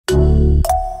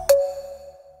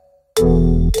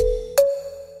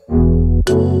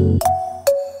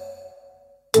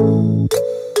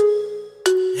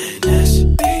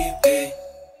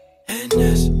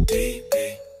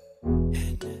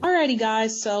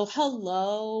guys. So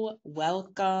hello,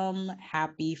 welcome,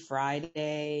 happy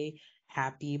Friday,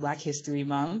 happy Black History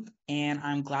Month. And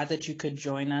I'm glad that you could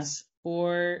join us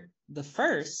for the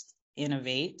first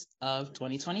Innovate of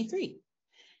 2023.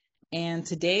 And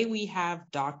today we have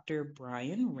Dr.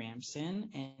 Bryan Ramson,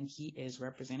 and he is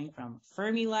representing from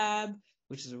Fermilab,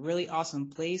 which is a really awesome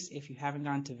place if you haven't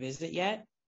gone to visit yet.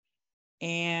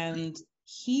 And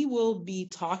he will be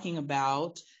talking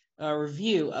about a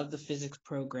review of the physics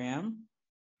program.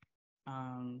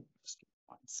 Just give me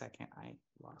 1 second, I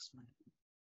lost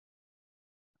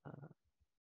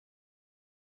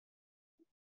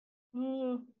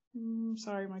my.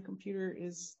 Sorry, my computer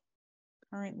is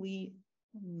currently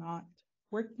not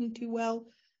working too well.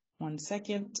 1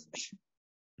 second.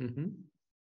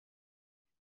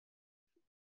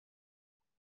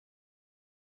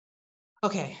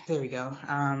 Okay, there we go.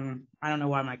 I don't know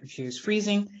why my computer is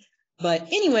freezing. But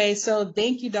anyway, so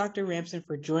thank you, Dr. Ramson,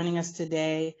 for joining us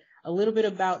today. A little bit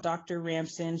about Dr.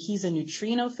 Ramson. He's a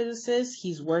neutrino physicist.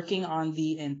 He's working on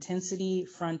the intensity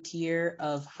frontier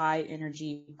of high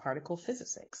energy particle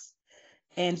physics.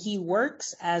 And he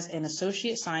works as an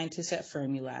associate scientist at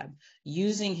Fermilab,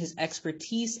 using his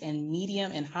expertise in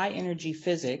medium and high energy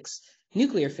physics,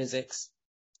 nuclear physics,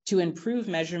 to improve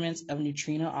measurements of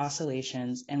neutrino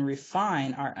oscillations and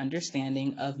refine our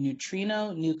understanding of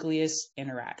neutrino-nucleus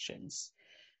interactions.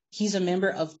 He's a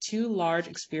member of 2 large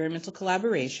experimental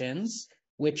collaborations,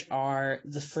 which are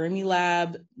the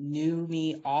Fermilab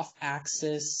NUMI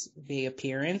off-axis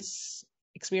Vapirance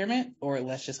experiment, or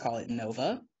let's just call it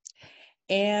NOVA,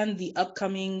 and the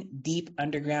upcoming Deep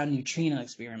Underground Neutrino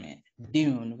experiment,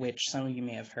 DUNE, which some of you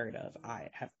may have heard of. I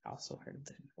have also heard of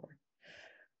this before.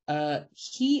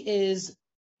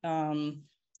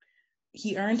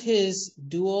 He earned his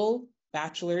dual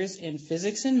bachelor's in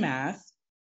physics and math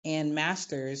and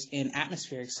master's in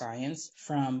atmospheric science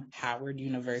from Howard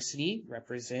University,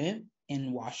 represent,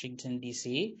 in Washington,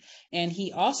 D.C. And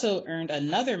he also earned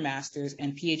another master's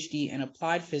and PhD in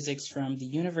applied physics from the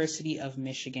University of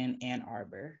Michigan, Ann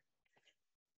Arbor.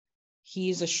 He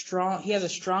has a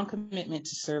strong commitment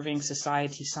to serving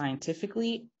society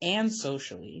scientifically and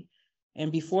socially. And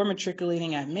before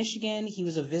matriculating at Michigan, he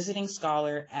was a visiting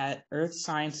scholar at Earth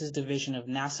Sciences Division of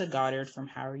NASA Goddard from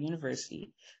Howard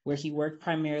University, where he worked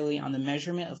primarily on the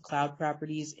measurement of cloud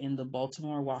properties in the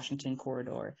Baltimore-Washington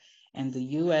corridor and the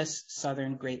U.S.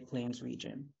 Southern Great Plains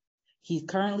region. He's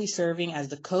currently serving as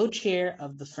the co-chair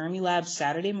of the Fermilab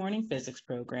Saturday Morning Physics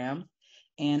program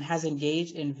and has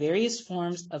engaged in various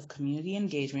forms of community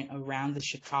engagement around the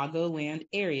Chicagoland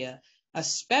area,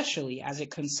 especially as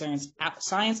it concerns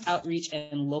science outreach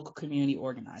and local community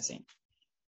organizing.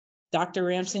 Dr.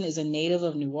 Ramson is a native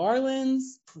of New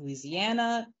Orleans,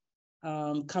 Louisiana,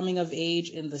 coming of age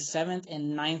in the 7th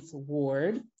and 9th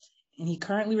Ward, and he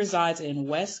currently resides in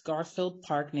West Garfield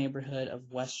Park neighborhood of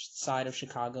west side of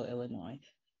Chicago, Illinois.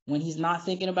 When he's not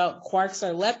thinking about quarks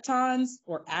or leptons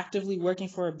or actively working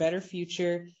for a better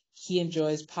future, he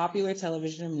enjoys popular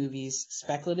television and movies,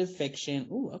 speculative fiction,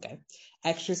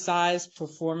 exercise,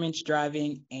 performance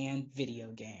driving, and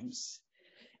video games.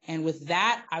 And with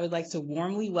that, I would like to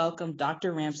warmly welcome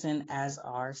Dr. Ramson as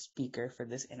our speaker for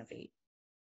this Innovate.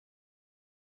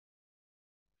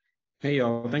 Hey,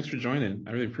 y'all. Thanks for joining.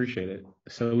 I really appreciate it.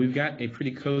 So we've got a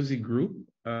pretty cozy group.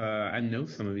 I know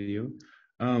some of you.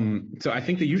 So I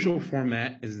think the usual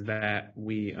format is that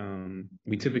we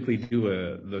typically do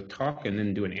the talk and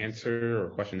then do an answer or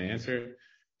question and answer.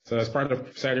 So as part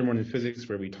of Saturday Morning Physics,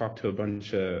 where we talk to a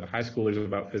bunch of high schoolers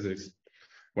about physics,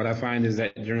 what I find is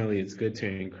that generally it's good to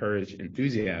encourage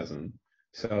enthusiasm.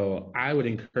 So I would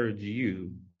encourage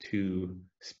you to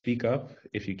speak up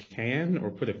if you can, or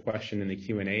put a question in the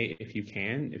Q&A if you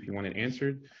can, if you want it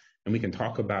answered, and we can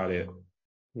talk about it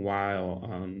while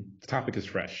the topic is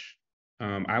fresh.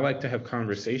 I like to have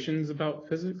conversations about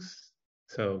physics.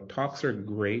 So talks are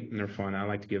great and they're fun. I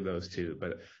like to give those too,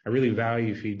 but I really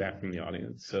value feedback from the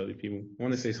audience. So if you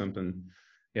want to say something,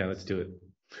 yeah, let's do it.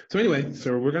 So anyway,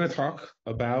 so we're going to talk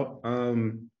about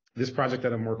this project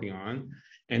that I'm working on,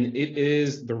 and it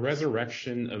is the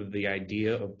resurrection of the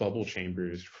idea of bubble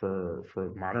chambers for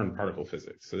modern particle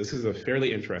physics. So this is a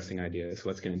fairly interesting idea. So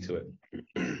let's get into it.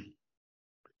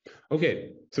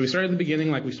 Okay, so we start at the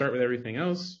beginning like we start with everything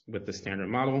else, with the standard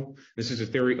model. This is a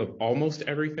theory of almost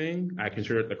everything. I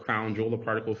consider it the crown jewel of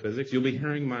particle physics. You'll be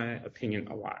hearing my opinion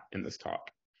a lot in this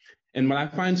talk. And what I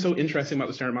find so interesting about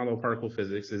the standard model of particle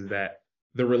physics is that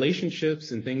the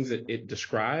relationships and things that it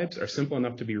describes are simple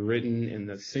enough to be written in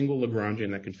the single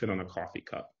Lagrangian that can fit on a coffee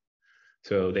cup.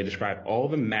 So they describe all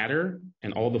the matter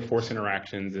and all the force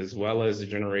interactions, as well as the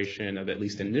generation of at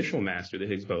least initial mass through the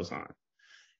Higgs boson.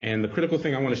 And the critical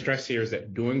thing I want to stress here is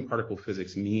that doing particle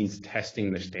physics means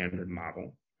testing the standard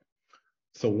model.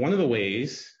 So one of the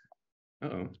ways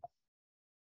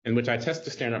in which I test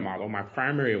the standard model, my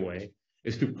primary way,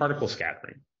 is through particle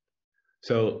scattering.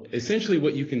 So essentially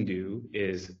what you can do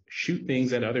is shoot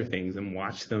things at other things and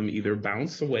watch them either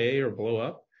bounce away or blow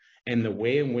up. And the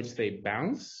way in which they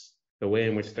bounce, the way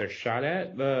in which they're shot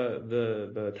at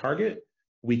the target,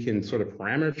 we can sort of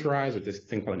parameterize with this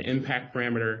thing called an impact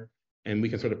parameter. And we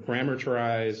can sort of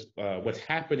parameterize what's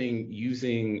happening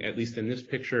using, at least in this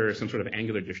picture, some sort of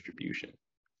angular distribution.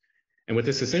 And what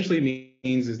this essentially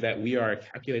means is that we are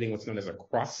calculating what's known as a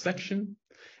cross-section.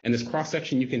 And this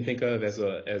cross-section you can think of as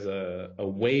a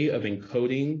way of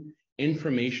encoding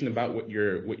information about what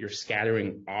you're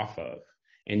scattering off of.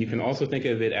 And you can also think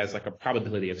of it as like a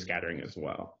probability of scattering as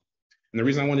well. And the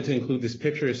reason I wanted to include this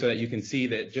picture is so that you can see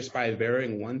that just by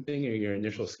varying one thing in your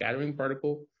initial scattering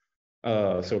particle,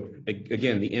 so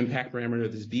again, the impact parameter,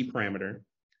 this B parameter,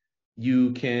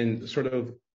 you can sort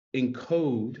of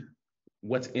encode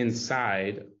what's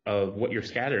inside of what you're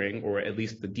scattering, or at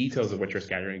least the details of what you're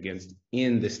scattering against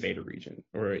in this theta region,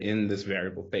 or in this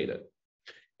variable theta.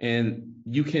 And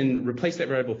you can replace that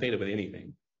variable theta with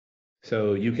anything.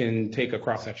 So you can take a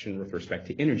cross-section with respect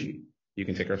to energy. You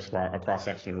can take a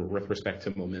cross-section with respect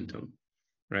to momentum,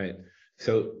 right?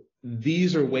 So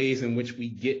these are ways in which we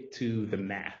get to the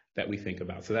math that we think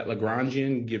about. So that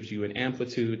Lagrangian gives you an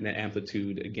amplitude, and that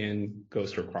amplitude, again,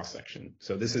 goes to a cross-section.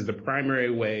 So this is the primary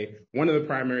way, one of the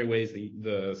primary ways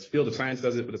the field of science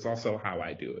does it, but it's also how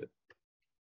I do it.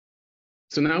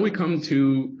 So now we come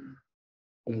to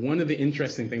one of the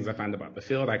interesting things I find about the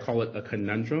field. I call it a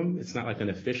conundrum. It's not like an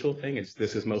official thing.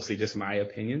 This is mostly just my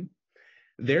opinion.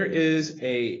 There is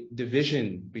a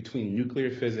division between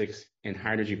nuclear physics and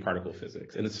high-energy particle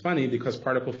physics. And it's funny because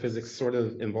particle physics sort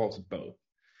of involves both.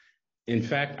 In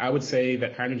fact, I would say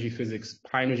that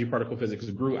high-energy particle physics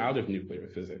grew out of nuclear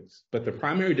physics. But the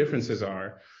primary differences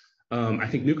are, I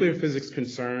think nuclear physics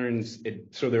concerns it.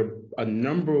 So there are a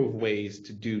number of ways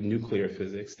to do nuclear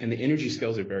physics, and the energy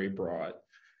scales are very broad.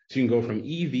 So you can go from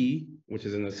EV, which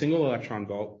is in a single electron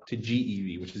volt, to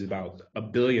GeV, which is about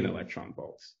 1 billion electron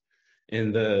volts.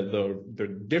 And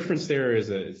the difference there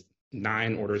is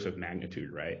 9 orders of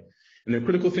magnitude, right? And the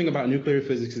critical thing about nuclear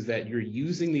physics is that you're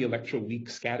using the electroweak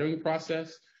scattering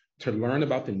process to learn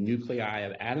about the nuclei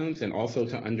of atoms and also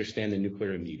to understand the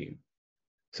nuclear medium.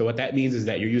 So what that means is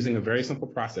that you're using a very simple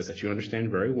process that you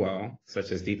understand very well,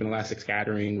 such as deep inelastic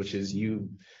scattering, which is you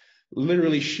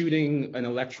literally shooting an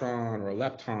electron or a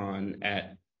lepton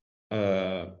at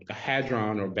a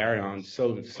hadron or baryon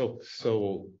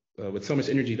with so much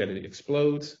energy that it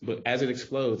explodes, but as it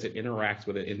explodes, it interacts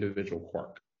with an individual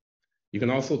quark. You can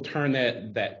also turn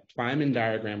that Feynman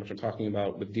diagram, which I'm talking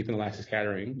about with deep inelastic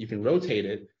scattering, you can rotate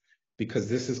it because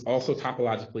this is also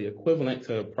topologically equivalent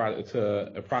to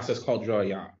a process called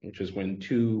Joy-Yang, which is when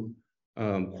 2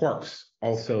 quarks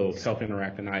also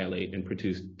self-interact, annihilate, and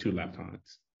produce 2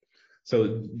 leptons.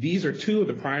 So these are 2 of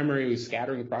the primary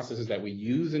scattering processes that we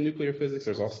use in nuclear physics.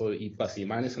 There's also E plus E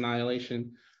minus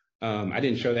annihilation. I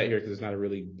didn't show that here because it's not a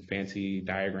really fancy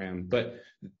diagram, but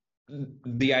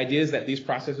the idea is that these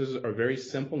processes are very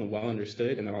simple and well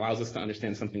understood, and it allows us to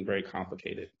understand something very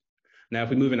complicated. Now, if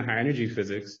we move into high energy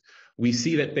physics, we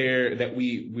see that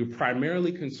we're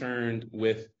primarily concerned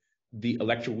with the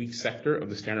electroweak sector of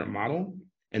the standard model,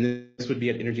 and this would be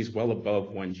at energies well above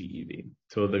 1 GeV.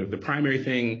 So the primary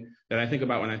thing that I think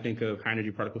about when I think of high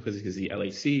energy particle physics is the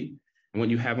LHC, and what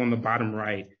you have on the bottom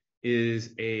right is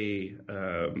it's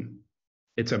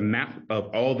a map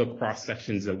of all the cross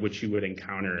sections of which you would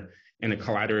encounter in a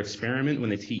collider experiment when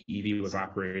the TeV was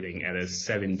operating at a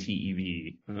 7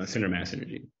 TeV center mass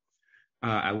energy.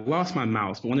 I lost my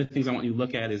mouse, but one of the things I want you to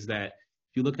look at is that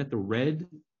if you look at the red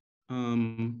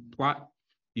plot,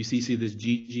 you see this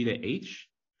GG to H.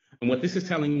 And what this is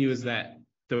telling you is that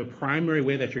the primary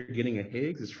way that you're getting a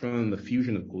Higgs is from the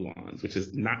fusion of gluons, which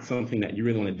is not something that you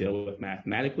really want to deal with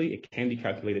mathematically. It can be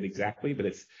calculated exactly, but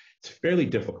it's fairly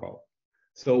difficult.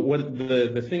 So what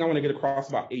the thing I want to get across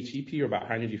about HEP or about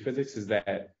high energy physics is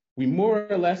that we more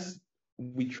or less,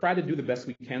 we try to do the best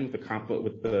we can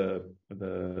with the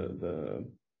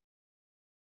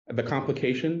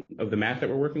complication of the math that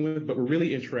we're working with, but we're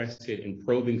really interested in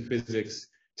probing physics,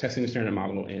 testing the standard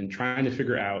model, and trying to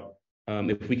figure out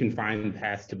if we can find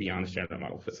paths to beyond the standard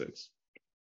model physics.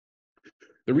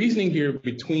 The reasoning here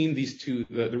between these two,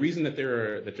 the reason that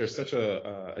there's such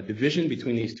a division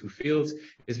between these 2 fields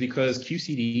is because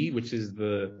QCD, which is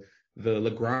the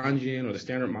Lagrangian or the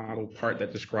standard model part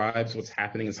that describes what's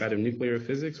happening inside of nuclear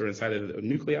physics or inside of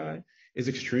nuclei, is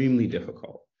extremely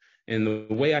difficult. And the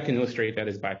way I can illustrate that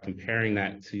is by comparing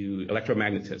that to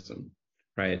electromagnetism,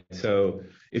 right? So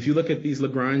if you look at these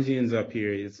Lagrangians up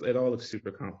here, it all looks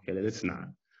super complicated. It's not.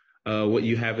 What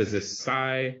you have is this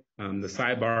psi. The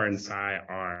psi bar and psi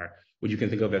are what you can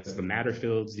think of as the matter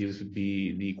fields. These would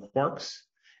be the quarks.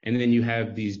 And then you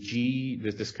have these G,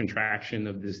 this contraction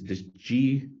of this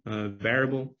G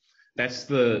variable. That's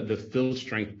the field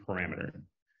strength parameter.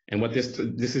 And what this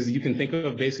is, you can think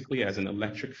of basically as an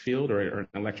electric field or an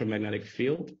electromagnetic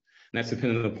field. And that's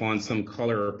dependent upon some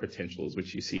color or potentials,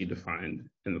 which you see defined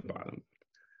in the bottom.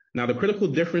 Now, the critical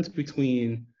difference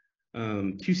between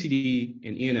QCD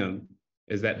and E&M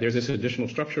is that there's this additional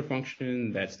structure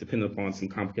function that's dependent upon some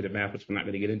complicated math, which we're not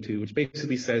going to get into, which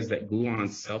basically says that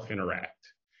gluons self-interact.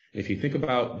 If you think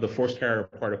about the force carrier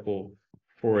particle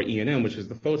for E&M, which is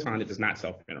the photon, it does not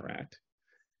self-interact.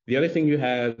 The other thing you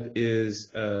have is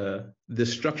the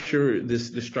structure in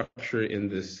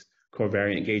this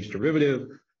covariant gauge derivative,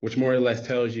 which more or less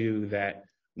tells you that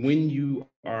when you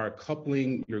are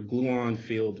coupling your gluon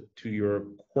field to your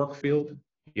quark field,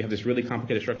 you have this really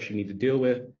complicated structure you need to deal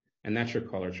with, and that's your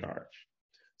color charge.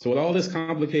 So what all this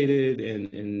complicated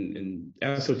and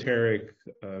esoteric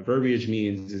verbiage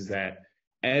means is that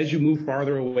as you move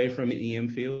farther away from an EM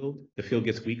field, the field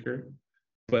gets weaker.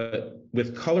 But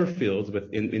with color fields,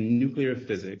 in nuclear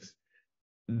physics,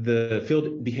 the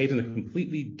field behaves in a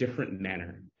completely different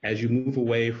manner. As you move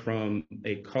away from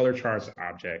a color charged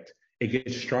object, it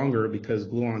gets stronger because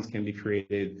gluons can be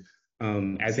created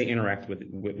as they interact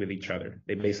with each other.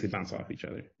 They basically bounce off each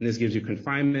other. And this gives you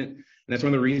confinement. And that's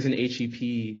one of the reasons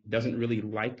HEP doesn't really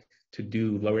like to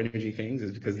do low energy things,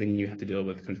 is because then you have to deal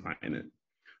with confinement.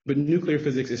 But nuclear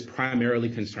physics is primarily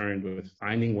concerned with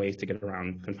finding ways to get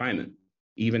around confinement,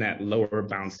 even at lower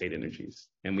bound state energies.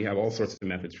 And we have all sorts of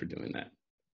methods for doing that.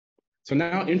 So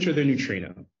now enter the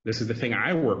neutrino. This is the thing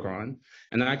I work on.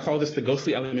 And I call this the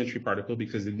ghostly elementary particle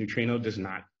because the neutrino does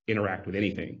not interact with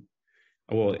anything.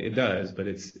 Well, it does, but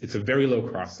it's a very low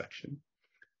cross section.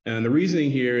 And the reasoning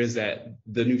here is that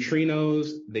the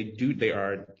neutrinos, they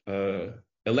are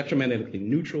electromagnetically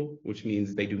neutral, which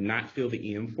means they do not feel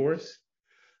the EM force.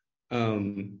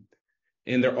 And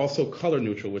they're also color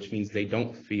neutral, which means they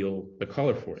don't feel the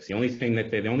color force. The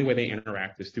only way they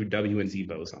interact is through W and Z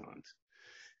bosons.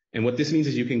 And what this means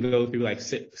is you can go through like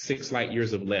six light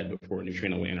years of lead before a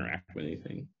neutrino will interact with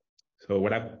anything. So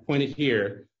what I've pointed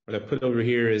here, what I put over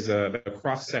here is the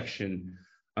cross section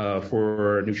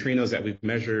for neutrinos that we've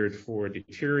measured for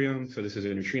deuterium. So this is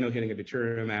a neutrino hitting a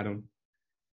deuterium atom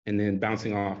and then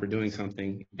bouncing off or doing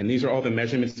something. And these are all the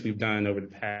measurements we've done over the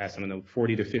past,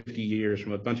 40 to 50 years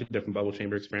from a bunch of different bubble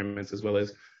chamber experiments, as well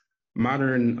as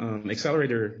modern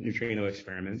accelerator neutrino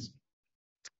experiments.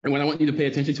 And what I want you to pay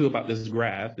attention to about this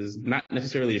graph is not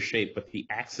necessarily the shape, but the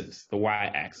axis, the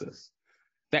y-axis.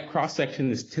 That cross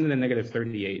section is 10 to the negative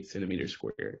 38 centimeters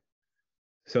squared.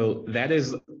 So that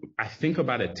is, I think,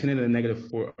 about a 10 to the negative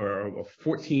 4 or a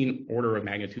 14 order of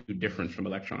magnitude difference from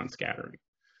electron scattering.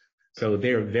 So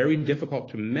they're very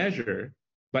difficult to measure,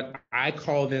 but I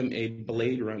call them a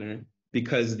Blade Runner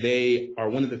because they are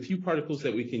one of the few particles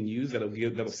that we can use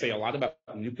that'll say a lot about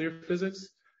nuclear physics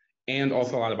and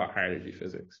also a lot about high energy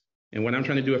physics. And what I'm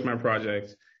trying to do with my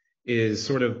project is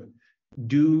sort of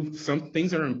do some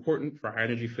things that are important for high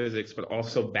energy physics, but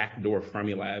also backdoor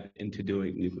Fermilab into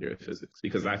doing nuclear physics,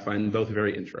 because I find both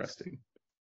very interesting.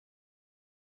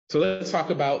 So let's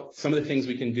talk about some of the things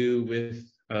we can do with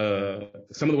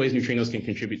some of the ways neutrinos can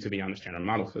contribute to beyond the standard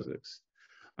model physics.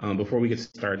 Before we get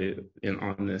started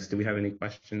on this, do we have any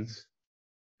questions?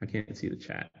 I can't see the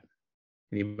chat.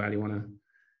 Anybody want to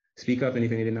speak up?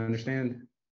 Anything they didn't understand?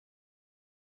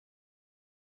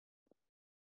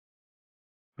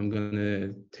 I'm going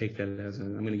to take that as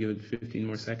I'm going to give it 15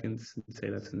 more seconds and say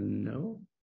that's a no.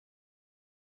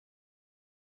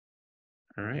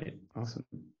 All right, awesome.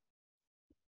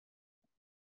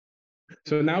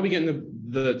 So now we get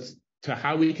into to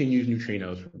how we can use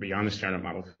neutrinos for beyond the standard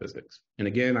model physics. And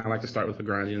again, I like to start with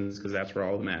Lagrangians because that's where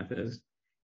all the math is.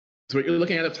 So what you're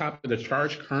looking at up top is the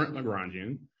charge current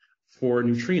Lagrangian for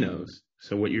neutrinos.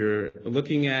 So what you're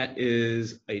looking at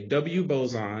is a W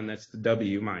boson, that's the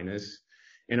W minus,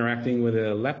 interacting with a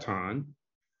lepton,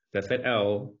 that's that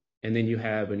L, and then you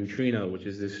have a neutrino, which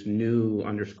is this nu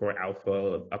underscore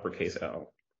alpha uppercase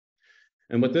L.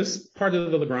 And what this part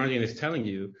of the Lagrangian is telling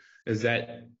you is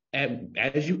that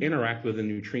as you interact with a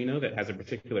neutrino that has a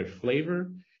particular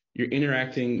flavor, you're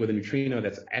interacting with a neutrino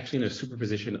that's actually in a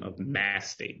superposition of mass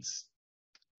states.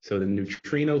 So the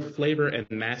neutrino flavor and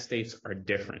mass states are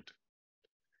different.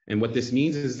 And what this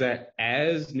means is that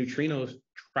as neutrinos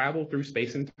travel through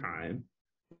space and time,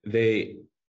 they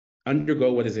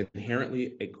undergo what is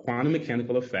inherently a quantum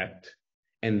mechanical effect,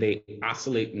 and they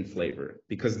oscillate in flavor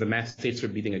because the mass states are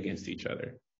beating against each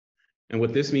other. And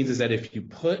what this means is that if you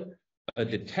put a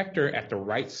detector at the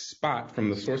right spot from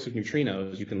the source of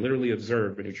neutrinos, you can literally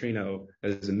observe a neutrino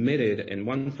that is emitted in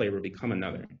one flavor become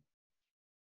another.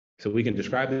 So we can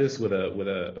describe this with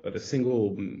a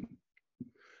single, I'm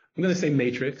going to say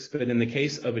matrix, but in the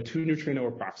case of a two neutrino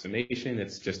approximation,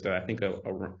 it's just, I think, it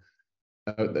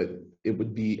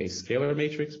would be a scalar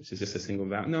matrix, which is just a single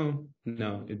value.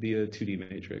 No, it'd be a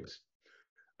 2D matrix.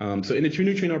 So in a two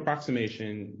neutrino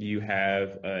approximation, you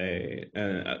have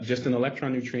just an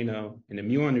electron neutrino and a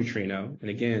muon neutrino. And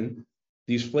again,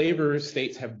 these flavor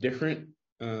states have different,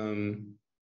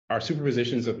 are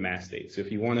superpositions of mass states. So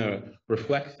if you want to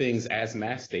reflect things as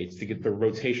mass states to get the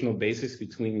rotational basis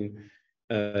between,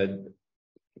 to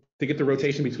get the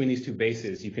rotation between these two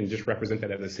bases, you can just represent that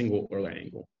as a single Euler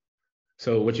angle.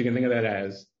 So what you can think of that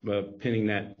as, pinning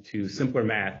that to simpler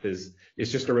math, is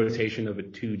it's just a rotation of a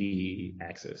 2D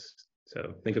axis.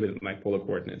 So think of it like polar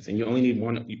coordinates, and you only need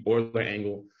one Euler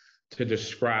angle to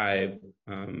describe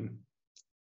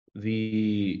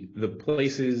the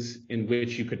places in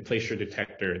which you could place your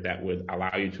detector that would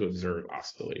allow you to observe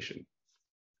oscillation.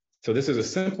 So this is a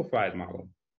simplified model,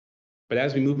 but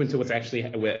as we move into what's actually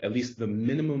at least the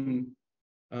minimum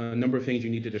number of things you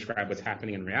need to describe what's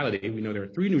happening in reality, we know there are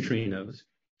three neutrinos.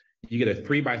 You get a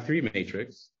 3x3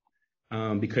 matrix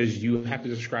because you have to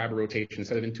describe a rotation.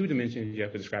 Instead of in 2 dimensions, you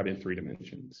have to describe it in 3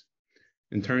 dimensions.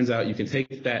 And turns out you can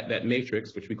take that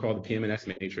matrix, which we call the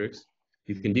PMNS matrix,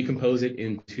 you can decompose it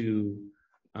into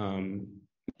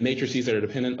matrices that are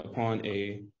dependent upon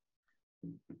a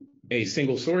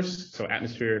single source. So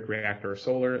atmospheric, reactor, or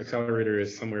solar. Accelerator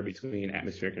is somewhere between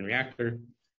atmospheric and reactor.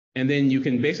 And then you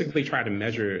can basically try to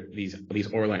measure these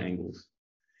Euler angles.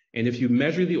 And if you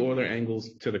measure the Euler angles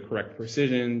to the correct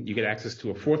precision, you get access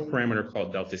to a fourth parameter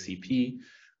called delta CP,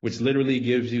 which literally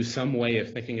gives you some way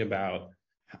of thinking about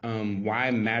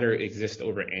why matter exists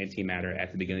over antimatter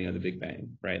at the beginning of the Big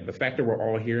Bang, right? The fact that we're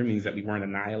all here means that we weren't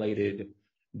annihilated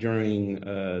during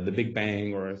the Big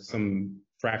Bang or some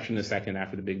fraction of a second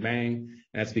after the Big Bang.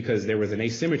 And that's because there was an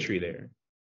asymmetry there.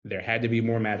 There had to be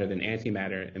more matter than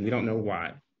antimatter, and we don't know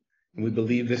why. And we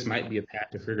believe this might be a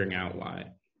path to figuring out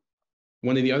why.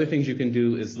 One of the other things you can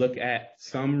do is look at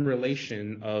some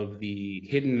relation of the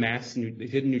hidden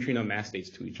neutrino mass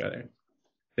states to each other.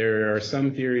 There are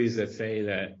some theories that say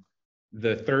that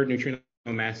the third neutrino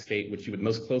mass state, which you would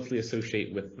most closely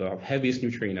associate with the heaviest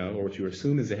neutrino, or what you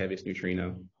assume is the heaviest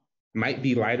neutrino, might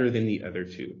be lighter than the other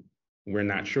two. We're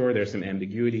not sure. There's some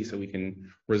ambiguity, so we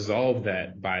can resolve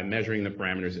that by measuring the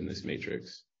parameters in this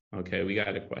matrix. Okay, we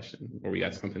got a question, or we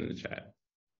got something in the chat.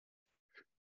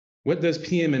 What does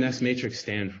PMNS matrix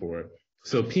stand for?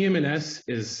 So PMNS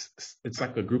it's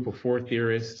like a group of 4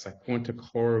 theorists. It's like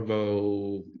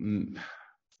Pontecorvo,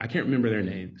 I can't remember their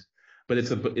names, but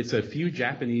it's a few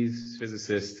Japanese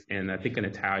physicists and I think an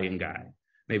Italian guy.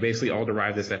 They basically all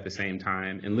derived this at the same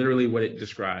time. And literally what it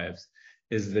describes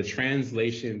is the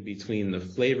translation between the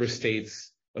flavor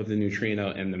states of the neutrino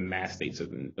and the mass states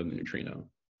of the neutrino.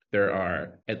 There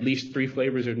are at least 3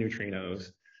 flavors of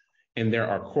neutrinos, and there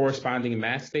are corresponding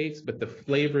mass states, but the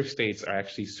flavor states are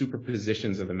actually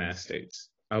superpositions of the mass states.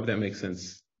 I hope that makes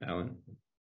sense, Alan.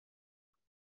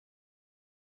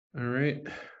 All right,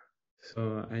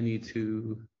 so I need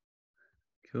to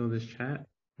kill this chat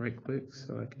right quick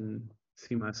so I can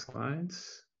see my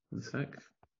slides. 1 sec.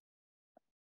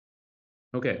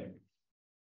 Okay.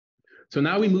 So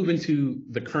now we move into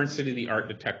the current state-of-the-art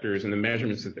detectors and the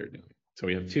measurements that they're doing. So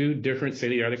we have 2 different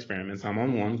state-of-the-art experiments. I'm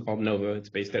on one called NOVA. It's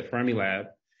based at Fermilab.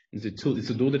 It's a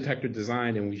dual detector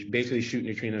design, and we basically shoot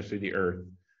neutrinos through the Earth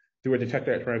through a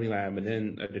detector at Fermilab and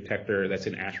then a detector that's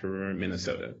in Ash River,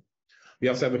 Minnesota. We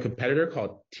also have a competitor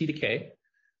called T2K,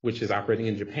 which is operating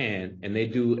in Japan, and they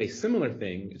do a similar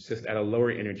thing. It's just at a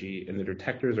lower energy, and the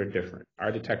detectors are different.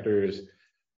 Our detectors,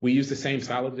 we use the same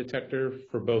solid detector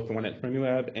for both the one at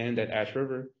Fermilab and at Ash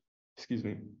River. Excuse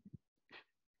me.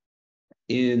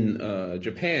 In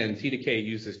Japan, T2K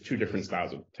uses 2 different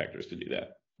styles of detectors to do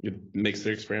that. It makes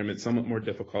the experiment somewhat more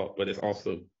difficult, but it's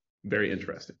also very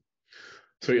interesting.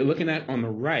 So what you're looking at on the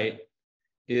right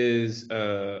is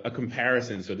a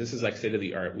comparison. So this is like state of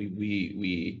the art.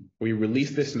 We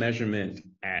released this measurement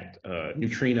at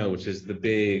Neutrino, which is the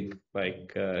big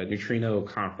neutrino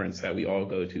conference that we all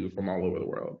go to from all over the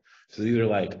world. So these are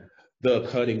like the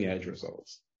cutting edge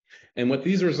results. And what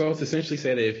these results essentially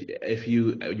say that if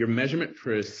your measurement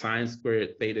for sine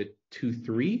squared theta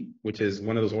 2,3, which is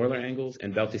one of those Euler angles,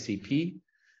 and delta CP,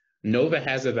 NOVA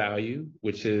has a value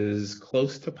which is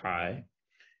close to pi,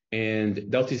 and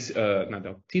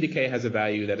T2K has a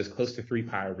value that is close to 3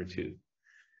 pi over 2.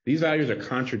 These values are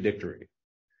contradictory,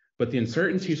 but the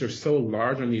uncertainties are so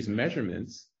large on these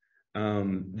measurements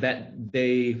that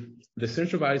the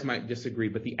central values might disagree,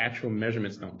 but the actual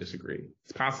measurements don't disagree.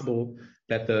 It's possible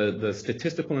that the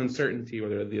statistical uncertainty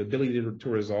or the ability to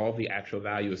resolve the actual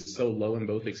value is so low in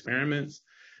both experiments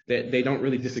that they don't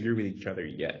really disagree with each other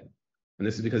yet. And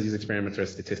this is because these experiments are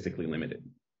statistically limited.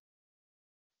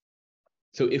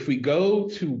 So if we go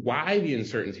to why the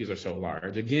uncertainties are so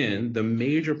large, again, the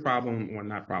major problem, or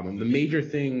not problem, the major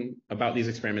thing about these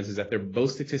experiments is that they're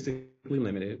both statistically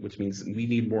limited, which means we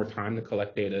need more time to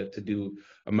collect data to do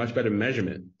a much better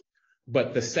measurement.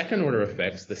 But the second order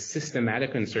effects, the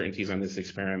systematic uncertainties on these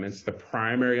experiments, the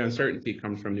primary uncertainty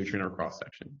comes from neutrino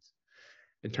cross-sections.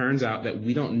 It turns out that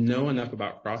we don't know enough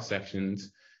about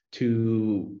cross-sections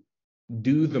to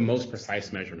do the most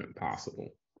precise measurement possible.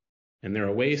 And there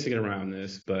are ways to get around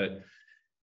this, but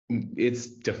it's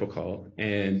difficult.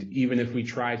 And even if we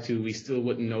tried to, we still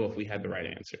wouldn't know if we had the right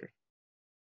answer.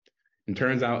 It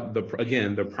turns out,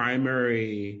 again, the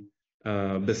primary,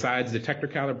 besides detector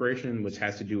calibration, which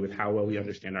has to do with how well we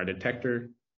understand our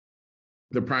detector,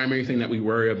 the primary thing that we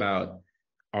worry about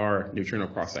are neutrino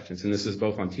cross-sections. And this is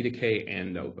both on T2K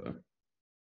and NOVA.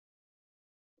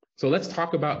 So let's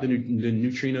talk about the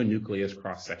neutrino-nucleus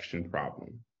cross-section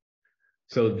problem.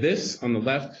 So this on the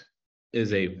left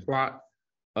is a plot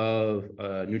of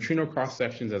neutrino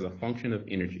cross-sections as a function of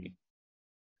energy.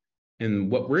 And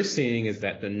what we're seeing is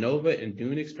that the NOVA and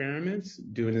DUNE experiments,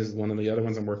 DUNE is one of the other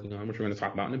ones I'm working on, which we're going to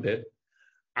talk about in a bit,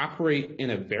 operate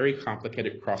in a very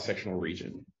complicated cross-sectional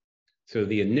region. So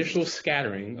the initial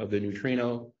scattering of the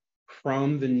neutrino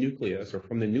from the nucleus or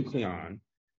from the nucleon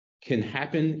can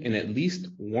happen in at least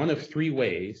one of 3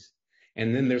 ways.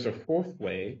 And then there's a 4th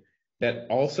way that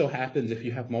also happens if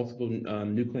you have multiple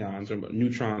nucleons or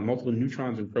multiple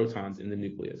neutrons and protons in the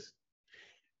nucleus.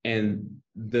 And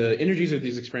the energies of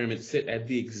these experiments sit at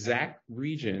the exact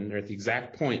region or at the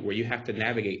exact point where you have to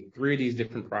navigate 3 of these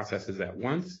different processes at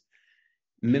once,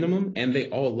 minimum, and they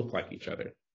all look like each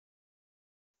other.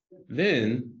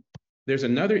 Then there's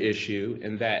another issue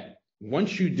in that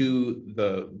once you do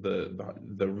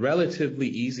the relatively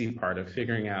easy part of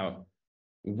figuring out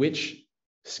which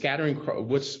scattering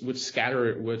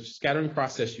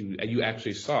process you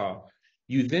actually saw,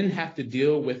 you then have to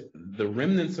deal with the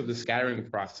remnants of the scattering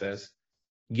process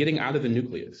getting out of the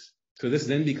nucleus. So this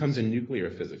then becomes a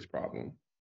nuclear physics problem.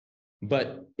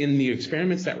 But in the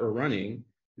experiments that we're running,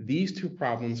 these 2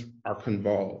 problems are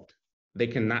convolved. They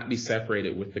cannot be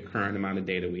separated with the current amount of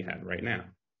data we have right now.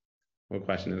 The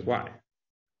question is why?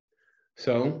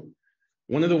 So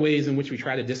one of the ways in which we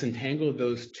try to disentangle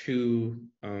those two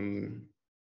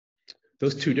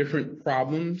different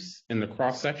problems in the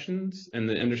cross-sections and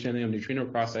the understanding of neutrino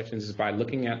cross-sections is by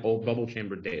looking at old bubble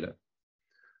chamber data.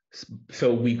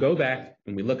 So we go back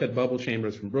and we look at bubble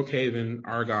chambers from Brookhaven,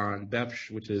 Argonne, BEPSH,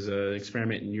 which is an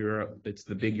experiment in Europe. It's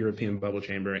the big European bubble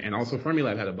chamber, and also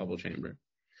Fermilab had a bubble chamber.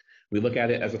 We look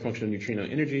at it as a function of neutrino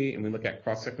energy, and we look at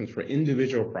cross-sections for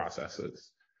individual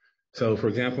processes. So for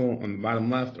example, on the bottom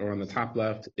left or on the top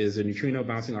left is a neutrino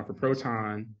bouncing off a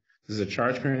proton. This is a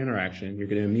charge-current interaction. You're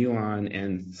getting a muon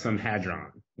and some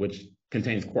hadron, which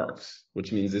contains quarks,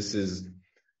 which means this is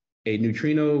a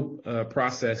neutrino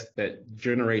process that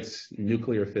generates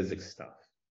nuclear physics stuff.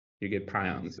 You get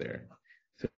pions there.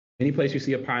 So any place you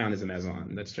see a pion is a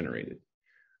meson that's generated.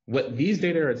 What these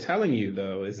data are telling you,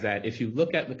 though, is that if you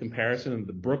look at the comparison of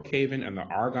the Brookhaven and the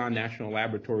Argonne National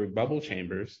Laboratory bubble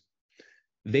chambers,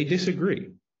 they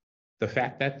disagree. The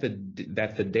fact that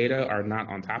the data are not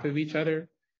on top of each other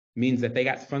means that they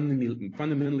got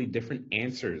fundamentally different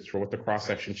answers for what the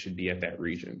cross-section should be at that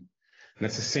region. And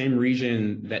that's the same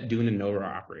region that DUNE and NOVA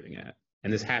are operating at.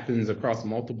 And this happens across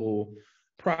multiple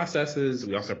processes.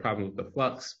 We also have problems with the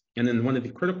flux. And then one of the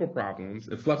critical problems,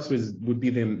 the flux would be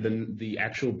the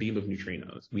actual beam of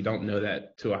neutrinos. We don't know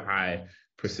that to a high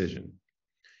precision.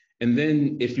 And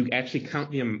then if you actually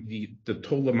count the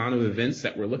total amount of events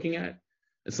that we're looking at,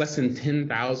 it's less than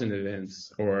 10,000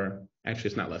 events, or actually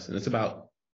it's not less than, it's about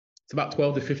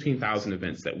 12 to 15,000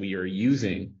 events that we are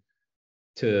using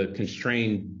to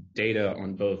constrain data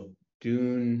on both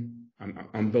DUNE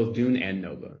and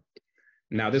NOVA.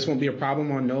 Now, this won't be a problem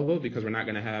on NOVA because we're not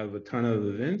going to have a ton of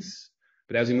events.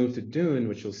 But as we move to DUNE,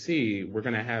 which you'll see, we're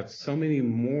going to have so many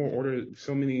more orders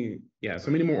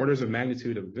of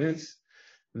magnitude of events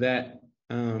that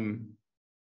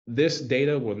this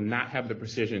data will not have the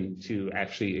precision to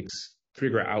actually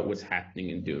figure out what's happening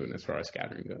in DUNE as far as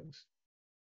scattering goes.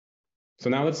 So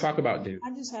now let's talk about DUNE.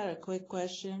 I just had a quick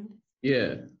question.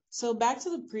 Yeah. So back to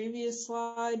the previous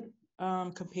slide,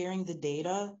 comparing the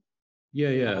data?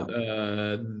 Yeah.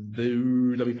 Let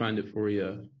me find it for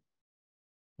you.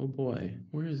 Oh boy,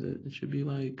 where is it? It should be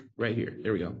like right here.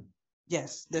 There we go.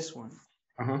 Yes, this one.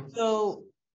 Uh-huh. So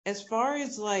as far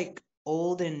as like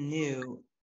old and new,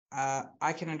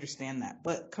 I can understand that.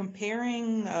 But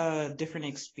comparing different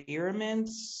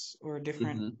experiments or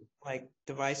different like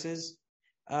devices,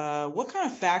 what kind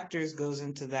of factors goes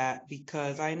into that?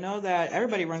 Because I know that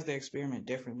everybody runs their experiment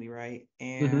differently, right?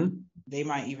 And they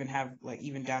might even have like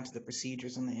even down to the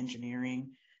procedures and the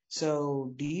engineering.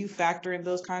 So do you factor in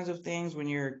those kinds of things when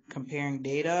you're comparing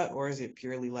data, or is it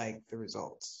purely like the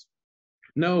results?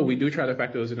 No, we do try to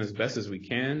factor those in as best as we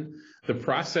can. The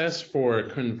process for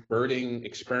converting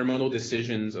experimental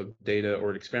decisions of data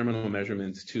or experimental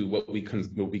measurements to what we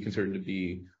consider to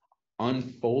be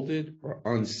unfolded or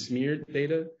unsmeared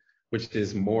data, which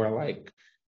is more like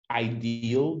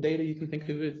ideal data, you can think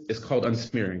of it, is called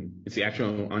unsmearing. It's the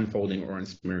actual unfolding or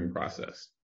unsmearing process.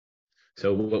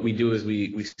 So what we do is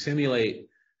we simulate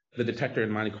the detector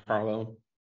in Monte Carlo,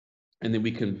 and then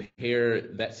we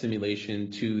compare that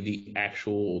simulation to the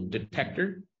actual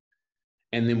detector.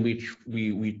 And then we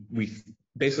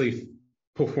basically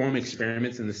perform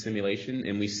experiments in the simulation,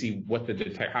 and we see what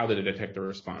how the detector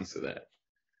responds to that.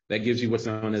 That gives you what's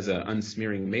known as an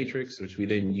unsmearing matrix, which we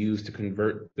then use to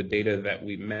convert the data that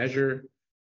we measure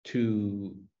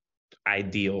to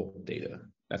ideal data.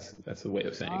 That's the way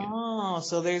of saying it. Oh,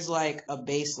 so there's like a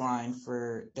baseline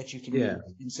for that you can use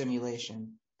in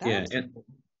simulation. That's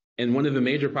And one of the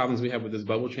major problems we have with this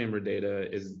bubble chamber data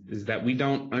is that we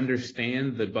don't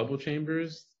understand the bubble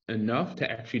chambers enough to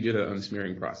actually do the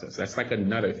unsmearing process. That's like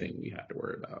another thing we have to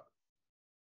worry about.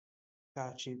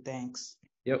 Got you. Thanks.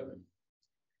 Yep.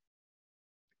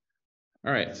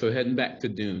 All right, so heading back to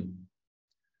DUNE.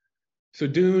 So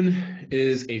DUNE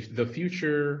is the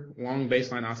future long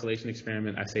baseline oscillation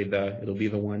experiment. I say it'll be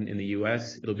the one in the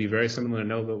US. It'll be very similar to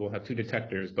NOVA. We'll have two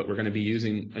detectors, but we're going to be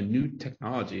using a new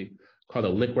technology called a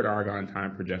liquid argon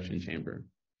time projection chamber.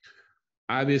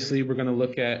 Obviously, we're going to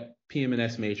look at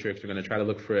PMNS matrix. We're going to try to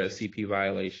look for a CP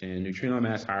violation, neutrino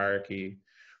mass hierarchy.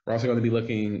 We're also going to be we're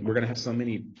going to have so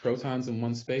many protons in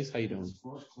one space. How you doing?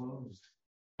 Floor's closed.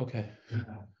 Okay.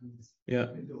 Yeah.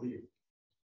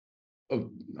 Oh,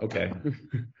 okay.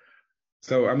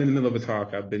 So I'm in the middle of a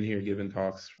talk. I've been here giving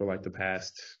talks for like the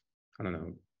past, I don't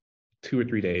know, 2 or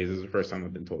 3 days. This is the first time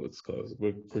I've been told it's closed.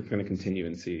 We're going to continue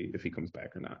and see if he comes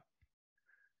back or not.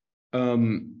 Where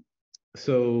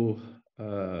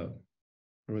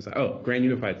was I? Oh, grand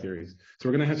unified theories. So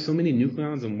we're going to have so many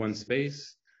nucleons in one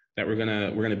space that we're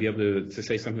gonna be able to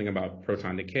say something about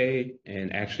proton decay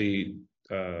and actually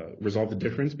resolve the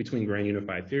difference between grand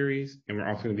unified theories. And we're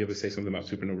also going to be able to say something about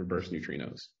supernova burst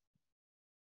neutrinos.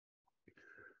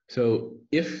 So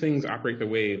if things operate the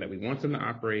way that we want them to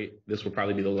operate, this will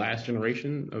probably be the last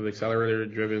generation of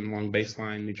accelerator-driven long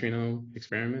baseline neutrino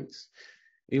experiments.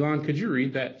 Elon, could you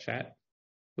read that chat,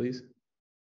 please?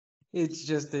 It's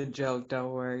just a joke,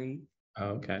 don't worry.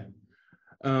 Oh, okay.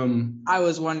 I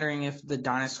was wondering if the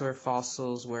dinosaur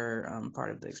fossils were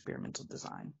part of the experimental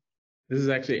design. This is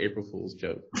actually an April Fool's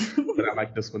joke, but I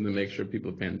like this one to make sure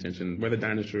people are paying attention. Where the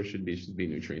dinosaurs should be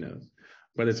neutrinos.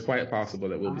 But it's quite possible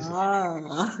that we'll be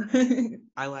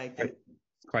I like it.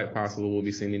 It's quite possible we'll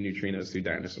be seeing the neutrinos through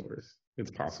dinosaurs.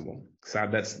 It's possible. So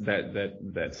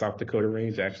that South Dakota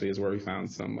range actually is where we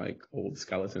found some like old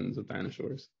skeletons of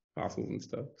dinosaurs, fossils and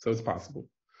stuff. So it's possible.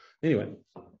 Anyway,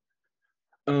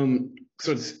 so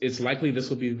it's likely this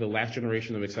will be the last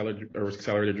generation of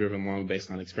accelerator-driven long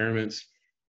baseline experiments.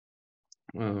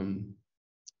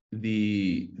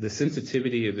 The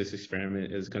sensitivity of this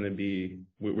experiment is going to be,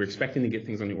 we're expecting to get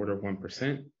things on the order of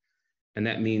 1%. And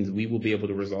that means we will be able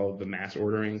to resolve the mass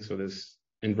ordering. So this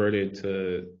inverted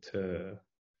to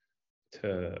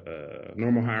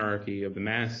normal hierarchy of the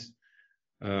mass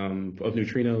of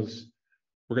neutrinos.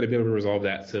 We're going to be able to resolve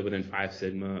that to within 5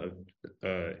 sigma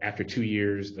after 2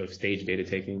 years of stage data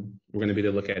taking. We're going to be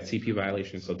able to look at CP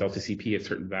violations, so delta CP at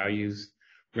certain values.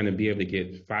 We're going to be able to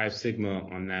get 5 sigma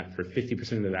on that for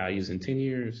 50% of the values in 10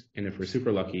 years. And if we're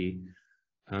super lucky,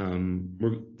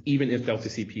 even if delta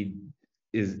CP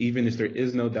even if there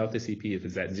is no delta CP, if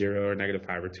it's at 0 or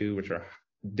 -5 or 2, which are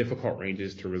difficult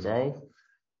ranges to resolve,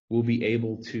 we'll be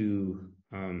able to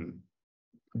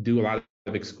do a lot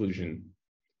of exclusion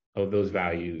of those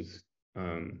values,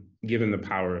 given the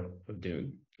power of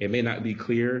DUNE. It may not be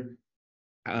clear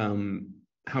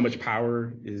how much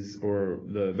power is, or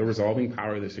the resolving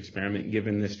power of this experiment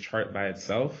given this chart by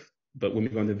itself, but when we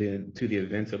go into the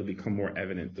events, it'll become more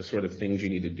evident the sort of things you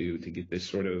need to do to get this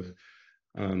sort of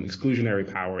exclusionary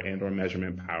power and or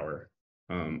measurement power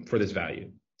for this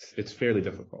value. It's fairly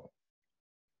difficult.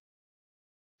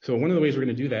 So one of the ways we're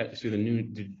going to do that is through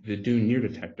the DUNE near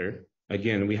detector.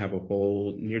 Again, we have a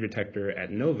whole near detector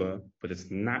at NOVA, but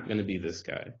it's not going to be this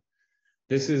guy.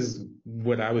 This is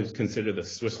what I would consider the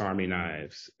Swiss Army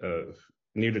knives of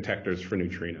near detectors for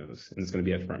neutrinos, and it's going to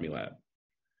be at Fermilab.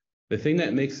 The thing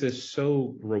that makes this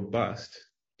so robust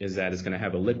is that it's going to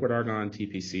have a liquid argon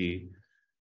TPC,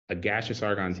 a gaseous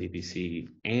argon TPC,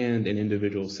 and an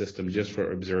individual system just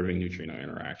for observing neutrino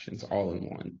interactions all in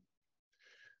one.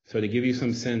 So to give you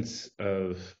some sense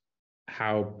of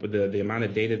how the amount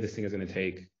of data this thing is going to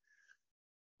take,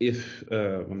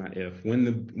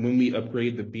 when we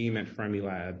upgrade the beam at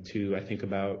Fermilab to, I think it's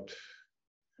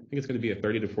going to be a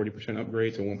 30 to 40%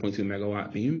 upgrade to 1.2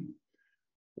 megawatt beam,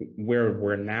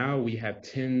 where now we have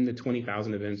 10 to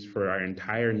 20,000 events for our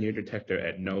entire near detector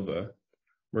at NOVA.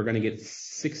 We're going to get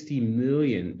 60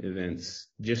 million events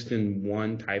just in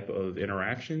one type of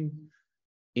interaction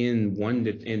in one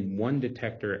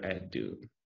detector at DUNE.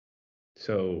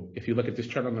 So if you look at this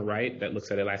chart on the right that looks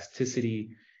at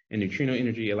elasticity and neutrino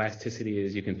energy, elasticity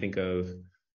is, you can think of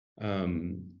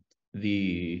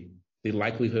the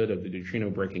likelihood of the neutrino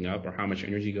breaking up or how much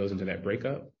energy goes into that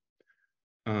breakup.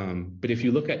 But if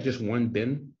you look at just one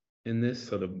bin in this,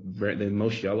 so the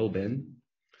most yellow bin,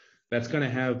 that's going to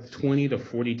have 20 to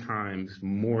 40 times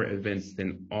more events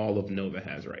than all of NOVA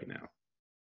has right now.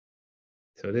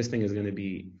 So this thing is going to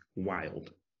be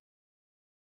wild.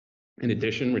 In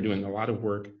addition, we're doing a lot of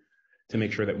work to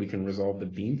make sure that we can resolve the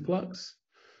beam flux.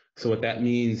 So what that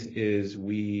means is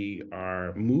we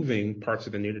are moving parts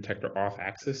of the near detector off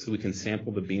axis so we can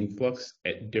sample the beam flux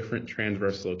at different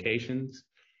transverse locations.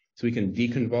 So we can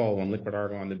deconvolve on liquid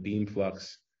argon the beam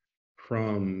flux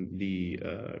from the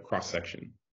cross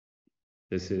section.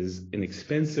 This is an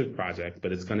expensive project,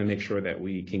 but it's going to make sure that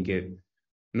we can get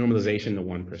normalization to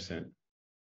 1%.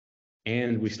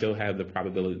 And we still have the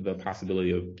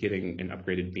possibility of getting an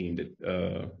upgraded beam,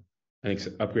 an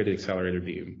upgraded accelerator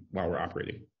beam while we're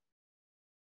operating.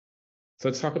 So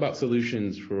let's talk about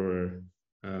solutions for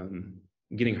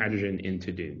getting hydrogen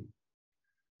into DUNE.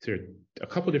 So there are a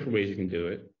couple different ways you can do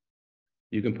it.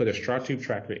 You can put a straw tube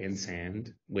tracker in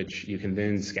sand, which you can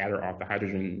then scatter off the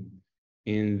hydrogen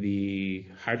in the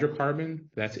hydrocarbon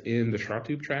that's in the straw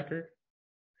tube tracker.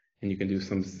 And you can do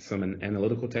some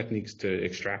analytical techniques to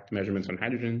extract measurements on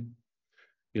hydrogen.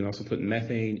 You can also put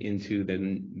methane into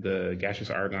the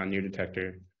gaseous argon near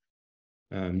detector.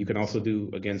 You can also do,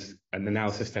 against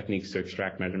analysis techniques to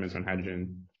extract measurements on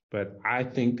hydrogen. But I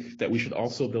think that we should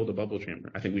also build a bubble chamber.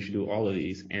 I think we should do all of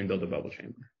these and build a bubble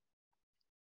chamber.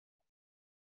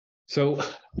 So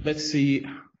let's see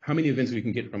how many events we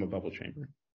can get from a bubble chamber.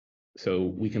 So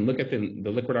we can look at the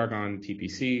liquid argon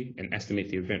TPC and estimate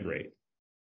the event rate.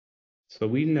 So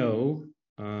we know,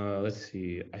 let's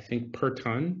see, I think per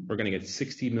ton, we're going to get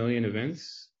 60 million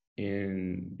events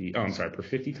per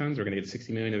 50 tons, we're going to get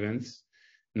 60 million events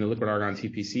in the liquid argon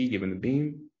TPC given the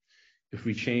beam. If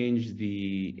we change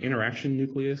the interaction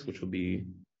nucleus, which will be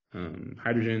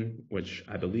hydrogen, which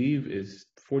I believe is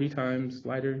 40 times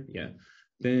lighter,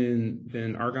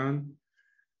 than argon,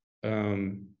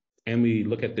 and we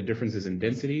look at the differences in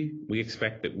density, we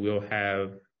expect that we'll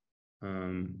have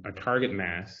a target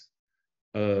mass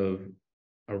of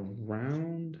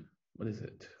around, what is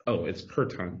it? Oh, it's per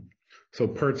ton. So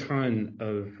per ton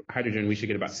of hydrogen, we should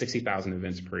get about 60,000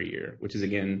 events per year, which is,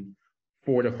 again,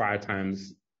 4 to 5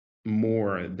 times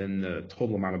more than the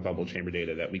total amount of bubble chamber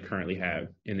data that we currently have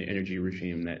in the energy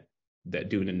regime that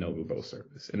DUNE and NOVA both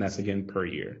service. And that's, again, per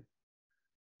year.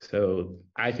 So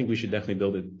I think we should definitely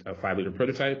build a 5-liter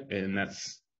prototype, and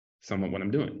that's somewhat what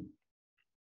I'm doing.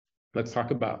 Let's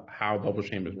talk about how bubble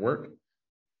chambers work.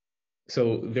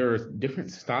 So there are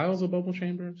different styles of bubble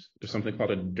chambers. There's something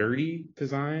called a dirty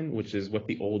design, which is what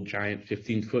the old giant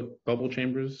 15-foot bubble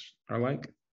chambers are like.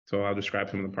 So I'll describe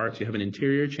some of the parts. You have an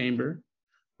interior chamber,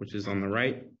 which is on the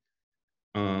right.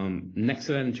 Next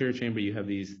to that interior chamber, you have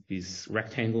these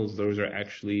rectangles. Those are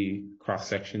actually cross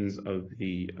sections of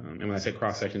and when I say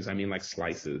cross sections, I mean like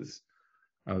slices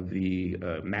of the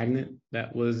magnet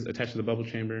that was attached to the bubble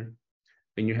chamber.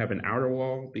 Then you have an outer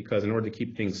wall, because in order to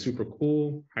keep things super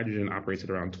cool, hydrogen operates at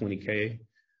around 20 K.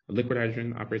 Liquid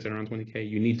hydrogen operates at around 20 K.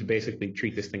 You need to basically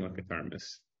treat this thing like a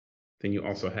thermos. Then you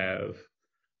also have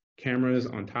cameras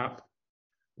on top,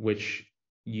 which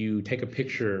you take a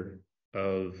picture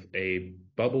of a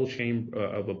bubble chamber,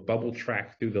 of a bubble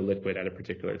track through the liquid at a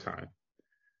particular time.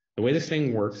 The way this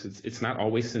thing works, it's not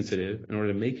always sensitive. In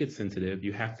order to make it sensitive,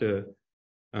 you have to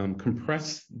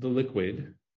compress the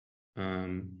liquid.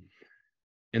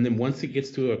 And then once it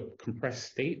gets to a compressed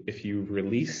state, if you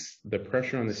release the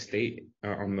pressure on the state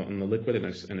on the liquid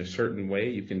in a certain way,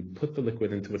 you can put the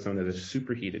liquid into what's known as a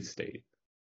superheated state.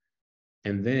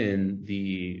 And then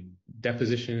the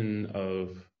deposition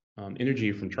of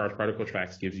energy from charged particle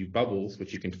tracks gives you bubbles,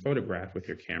 which you can photograph with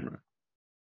your camera.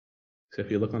 So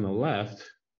if you look on the left,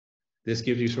 this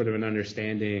gives you sort of an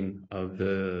understanding of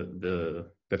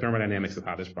the thermodynamics of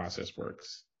how this process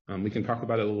works. We can talk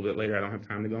about it a little bit later. I don't have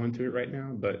time to go into it right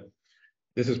now, but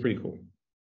this is pretty cool.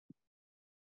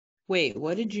 Wait,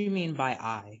 what did you mean by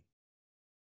I?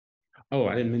 Oh,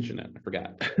 I didn't mention that. I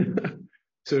forgot.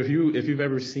 So if you've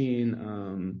ever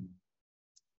seen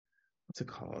what's it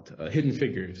called? Hidden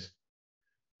Figures.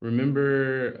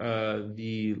 Remember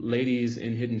the ladies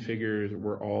in Hidden Figures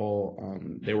were all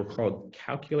they were called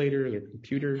calculators or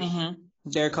computers. Mm-hmm.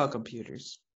 They're called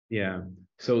computers. Yeah.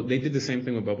 So they did the same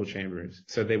thing with bubble chambers.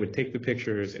 So they would take the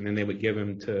pictures and then they would give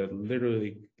them to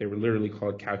they were literally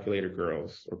called calculator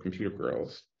girls or computer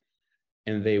girls.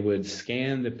 And they would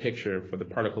scan the picture for the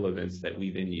particle events that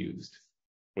we then used,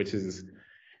 which is,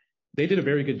 they did a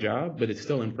very good job, but it's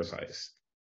still imprecise.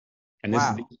 And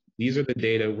these are the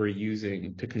data we're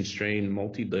using to constrain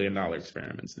multi-billion-dollar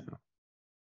experiments now.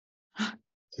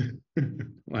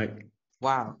 Like,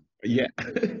 wow. Yeah.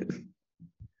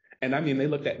 And I mean, they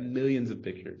looked at millions of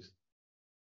pictures.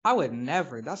 I would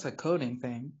never. That's a coding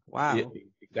thing. Wow. Yeah,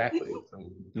 exactly.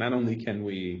 So not only can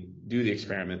we do the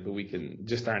experiment, but we can,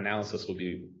 just our analysis will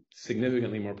be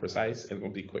significantly more precise and will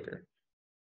be quicker.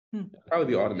 Probably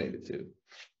be automated too.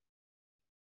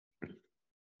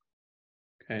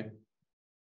 Okay.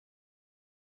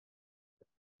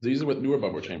 These are what newer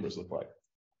bubble chambers look like.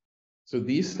 So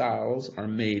these styles are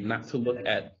made not to look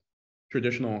at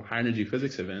traditional high energy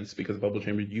physics events, because bubble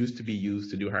chambers used to be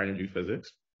used to do high energy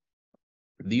physics.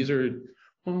 These are,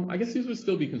 well, I guess these would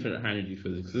still be considered high energy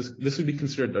physics. This would be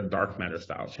considered a dark matter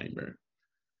style chamber.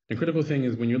 The critical thing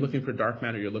is when you're looking for dark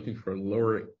matter, you're looking for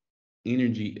lower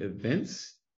energy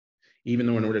events, even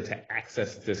though in order to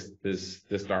access this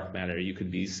dark matter, you could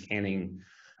be scanning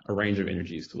a range of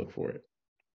energies to look for it.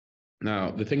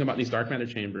 Now, the thing about these dark matter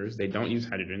chambers, they don't use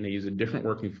hydrogen, they use a different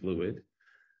working fluid.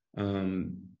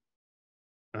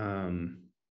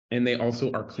 And they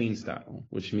also are clean style,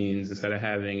 which means instead of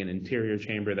having an interior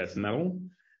chamber that's metal,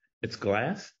 it's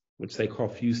glass, which they call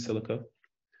fused silica.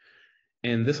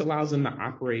 And this allows them to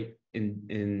operate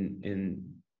in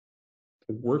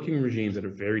working regimes that are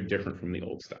very different from the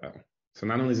old style. So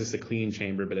not only is this a clean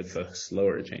chamber, but it's a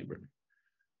slower chamber.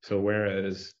 So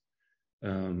whereas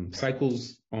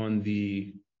cycles on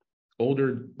the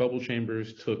older bubble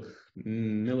chambers took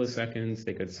milliseconds,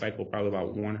 they could cycle probably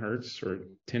about 1 hertz or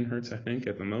 10 hertz, I think,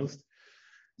 at the most.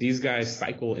 These guys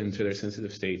cycle into their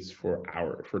sensitive states for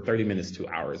 30 minutes to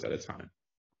hours at a time.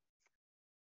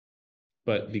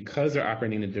 But because they're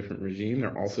operating in a different regime,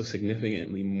 they're also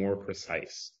significantly more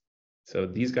precise. So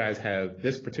these guys have,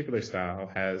 this particular style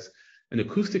has an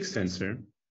acoustic sensor,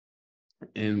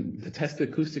 and to test the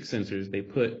acoustic sensors, they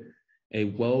put a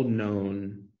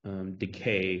well-known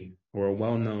decay or a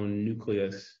well-known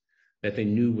nucleus that they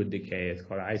knew would decay. It's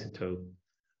called an isotope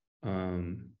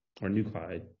or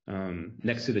nuclide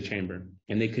next to the chamber.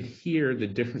 And they could hear the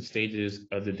different stages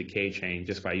of the decay chain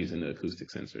just by using the acoustic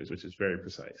sensors, which is very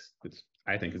precise.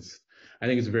 I think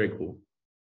it's very cool.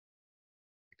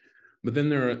 But then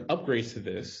there are upgrades to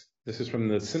this. This is from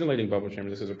the scintillating bubble chamber.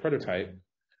 This is a prototype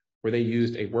where they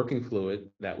used a working fluid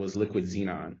that was liquid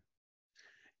xenon.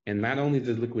 And not only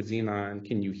does liquid xenon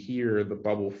can you hear the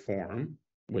bubble form,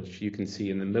 which you can see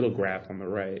in the middle graph on the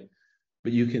right,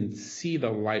 but you can see the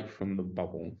light from the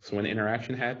bubble. So when the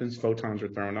interaction happens, photons are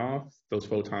thrown off. Those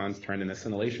photons turn into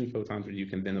scintillation photons, which you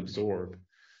can then absorb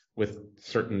with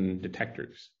certain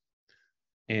detectors.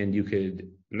 And you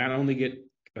could not only get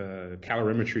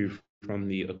calorimetry from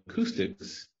the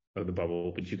acoustics of the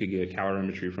bubble, but you could get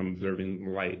calorimetry from observing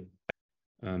the light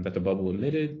that the bubble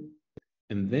emitted.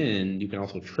 And then you can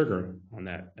also trigger on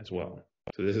that as well.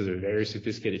 So this is a very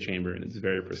sophisticated chamber and it's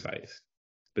very precise.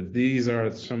 But these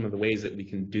are some of the ways that we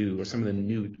can do, or some of the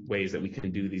new ways that we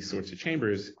can do these sorts of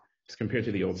chambers as compared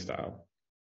to the old style.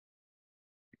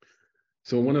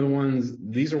 So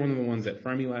these are one of the ones at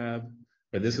Fermilab,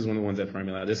 or this is one of the ones at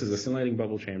Fermilab. This is a scintillating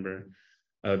bubble chamber.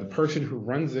 The person who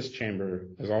runs this chamber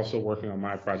is also working on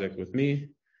my project with me.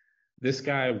 This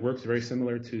guy works very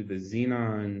similar to the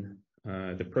xenon,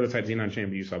 the prototype xenon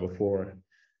chamber you saw before,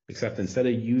 except instead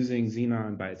of using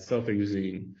xenon by itself, they're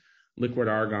using liquid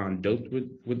argon doped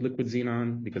with liquid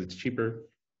xenon because it's cheaper.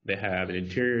 They have an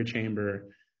interior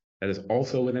chamber that is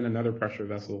also within another pressure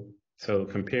vessel. So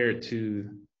compared to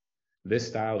this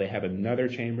style, they have another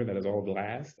chamber that is all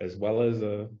glass, as well as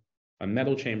a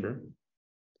metal chamber.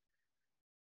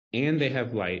 And they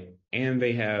have light, and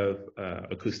they have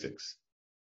acoustics.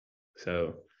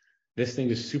 So this thing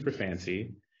is super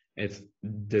fancy. It's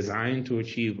designed to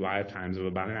achieve live times of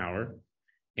about an hour,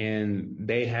 and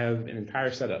they have an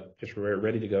entire setup just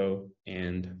ready to go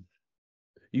and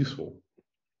useful.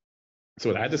 So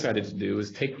what I decided to do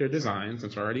is take their design,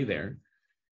 since they're already there,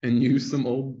 and use some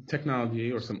old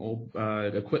technology or some old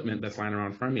equipment that's lying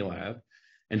around Fermilab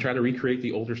and try to recreate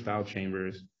the older style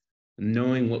chambers,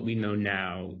 knowing what we know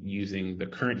now using the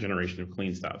current generation of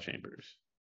clean style chambers.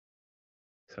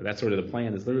 So that's sort of the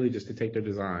plan, is literally just to take their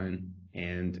design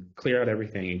and clear out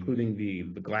everything, including the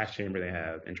glass chamber they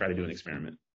have, and try to do an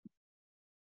experiment.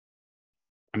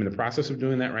 I'm in the process of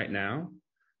doing that right now.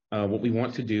 What we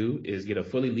want to do is get a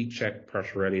fully leak check,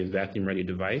 pressure ready, and vacuum ready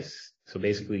device. So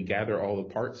basically gather all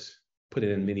the parts, put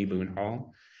it in mini Boone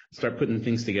Hall, start putting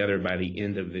things together by the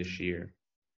end of this year.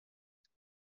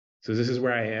 So this is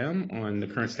where I am on the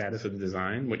current status of the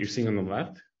design. What you're seeing on the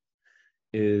left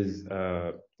is,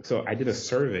 so I did a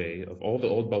survey of all the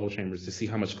old bubble chambers to see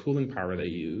how much cooling power they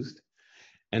used,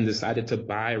 and decided to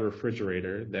buy a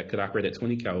refrigerator that could operate at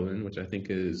 20 Kelvin, which I think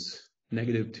is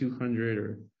 -200,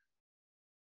 or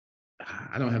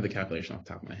I don't have the calculation off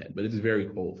the top of my head, but it is very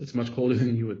cold. It's much colder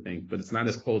than you would think, but it's not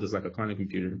as cold as like a quantum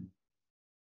computer.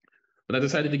 But I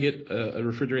decided to get a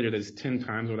refrigerator that's 10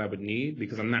 times what I would need,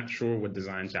 because I'm not sure what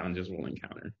design challenges we'll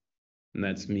encounter. And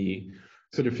that's me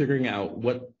sort of figuring out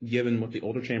what, given what the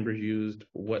older chambers used,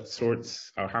 what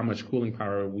sorts or how much cooling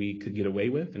power we could get away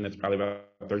with. And that's probably about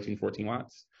 13, 14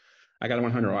 watts. I got a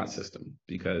 100 watt system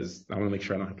because I want to make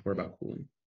sure I don't have to worry about cooling.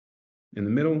 In the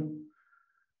middle,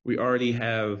 we already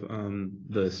have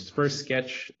the first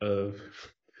sketch of,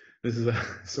 this is a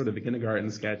sort of the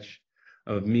kindergarten sketch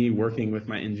of me working with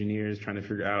my engineers, trying to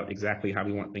figure out exactly how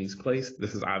we want things placed.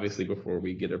 This is obviously before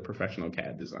we get a professional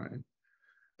CAD design.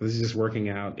 This is just working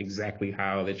out exactly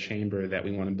how the chamber that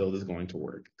we want to build is going to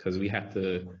work, because we have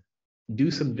to do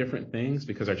some different things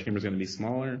because our chamber is going to be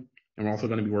smaller, and we're also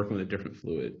going to be working with a different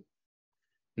fluid.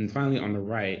 And finally, on the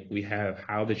right, we have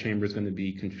how the chamber is going to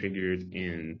be configured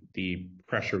in the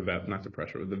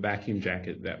the vacuum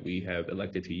jacket that we have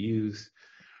elected to use.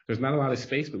 There's not a lot of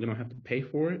space, but we don't have to pay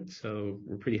for it, so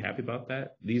we're pretty happy about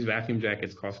that. These vacuum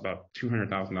jackets cost about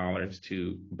 $200,000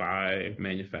 to buy,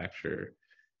 manufacture,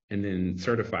 and then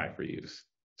certify for use.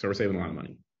 So we're saving a lot of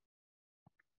money.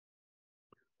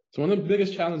 So one of the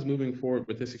biggest challenges moving forward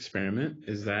with this experiment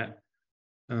is that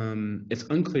it's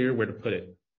unclear where to put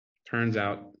it. Turns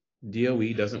out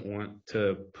DOE doesn't want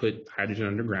to put hydrogen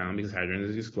underground because hydrogen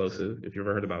is explosive. If you've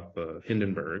ever heard about the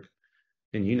Hindenburg,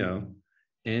 then you know.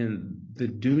 And the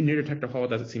DUNE near detector hall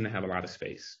doesn't seem to have a lot of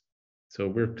space. So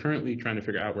we're currently trying to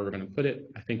figure out where we're going to put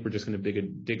it. I think we're just going to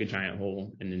dig a giant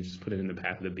hole and then just put it in the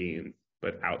path of the beam,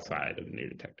 but outside of the near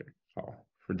detector hall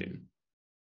for DUNE.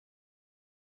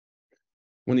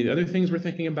 One of the other things we're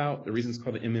thinking about, the reason it's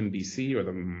called the MMBC, or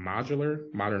the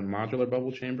modern modular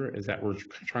bubble chamber, is that we're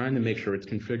trying to make sure it's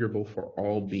configurable for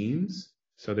all beams.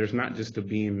 So there's not just a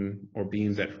beam or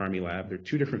beams at Fermilab. There are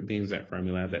two different beams at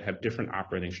Fermilab that have different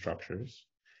operating structures.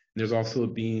 And there's also a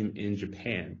beam in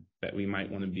Japan that we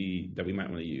might want to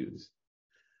use.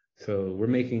 So we're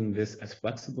making this as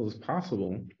flexible as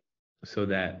possible so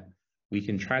that we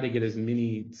can try to get as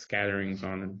many scatterings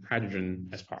on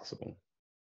hydrogen as possible.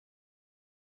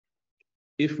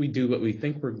 If we do what we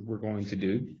think we're going to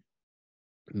do,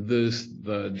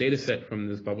 the data set from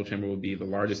this bubble chamber will be the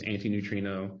largest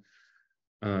anti-neutrino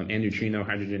and neutrino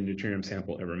hydrogen deuterium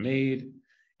sample ever made.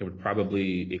 It would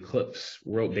probably eclipse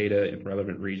world data in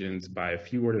relevant regions by a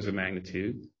few orders of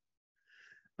magnitude.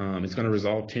 It's going to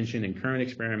resolve tension in current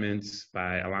experiments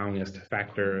by allowing us to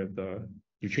factor the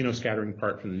neutrino scattering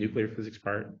part from the nuclear physics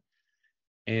part.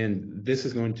 And this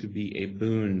is going to be a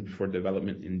boon for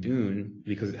development in DUNE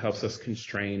because it helps us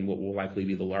constrain what will likely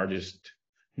be the largest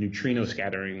neutrino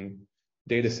scattering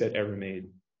data set ever made.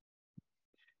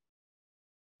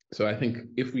 So I think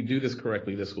if we do this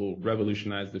correctly, this will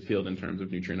revolutionize the field in terms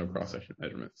of neutrino cross-section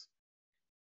measurements.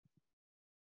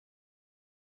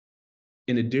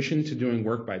 In addition to doing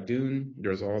work by DUNE,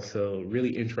 there's also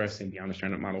really interesting beyond the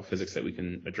standard model physics that we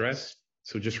can address.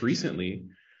 So just recently,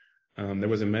 there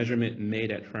was a measurement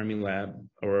made at Fermilab,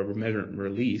 or a measurement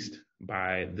released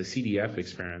by the CDF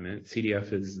experiment.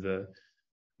 CDF is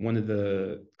one of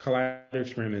the collider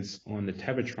experiments on the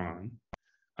Tevatron.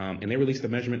 And they released a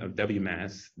measurement of W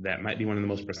mass that might be one of the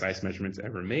most precise measurements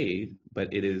ever made,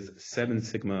 but it is 7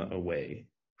 sigma away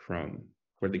from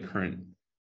where the current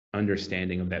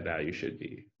understanding of that value should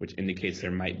be, which indicates there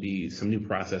might be some new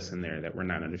process in there that we're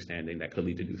not understanding that could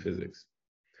lead to new physics.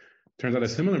 Turns out a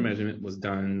similar measurement was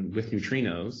done with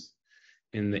neutrinos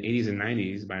in the 80s and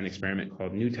 90s by an experiment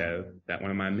called NUTEV that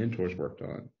one of my mentors worked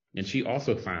on. And she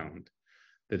also found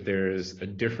that there's a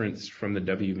difference from the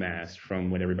W mass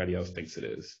from what everybody else thinks it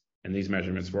is. And these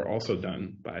measurements were also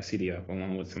done by CDF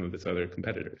along with some of its other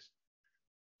competitors.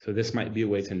 So this might be a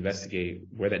way to investigate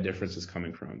where that difference is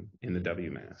coming from in the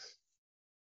W mass.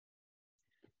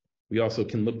 We also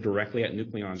can look directly at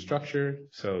nucleon structure.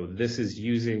 So this is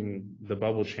using the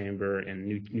bubble chamber and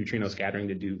neutrino scattering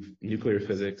to do nuclear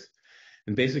physics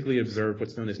and basically observe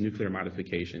what's known as nuclear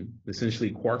modification.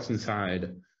 Essentially, quarks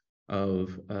inside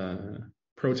of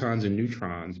protons and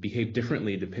neutrons behave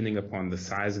differently depending upon the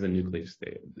size of the nucleus,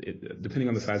 depending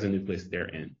on the size of the nucleus they're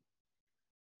in.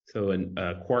 So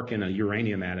a quark in a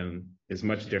uranium atom is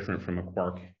much different from a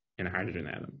quark in a hydrogen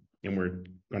atom. And we're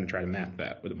going to try to map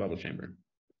that with a bubble chamber.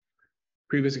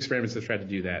 Previous experiments have tried to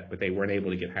do that, but they weren't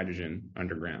able to get hydrogen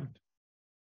underground.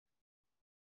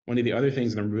 One of the other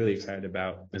things that I'm really excited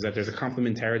about is that there's a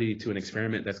complementarity to an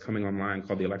experiment that's coming online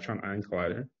called the electron-ion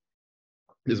collider.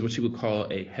 This is what you would call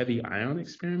a heavy ion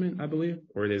experiment, I believe,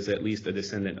 or it is at least a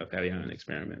descendant of heavy ion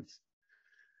experiments.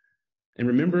 And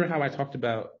remember how I talked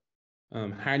about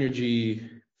high energy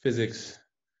physics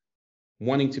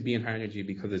wanting to be in high energy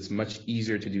because it's much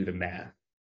easier to do the math.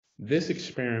 This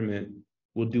experiment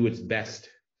will do its best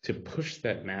to push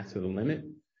that math to the limit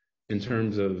in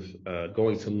terms of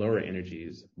going to lower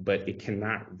energies, but it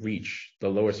cannot reach the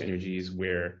lowest energies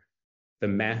where the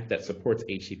math that supports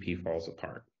HEP falls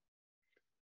apart.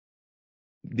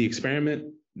 The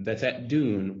experiment that's at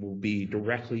DUNE will be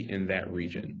directly in that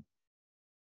region.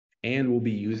 And we'll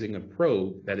be using a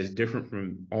probe that is different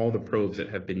from all the probes that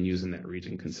have been used in that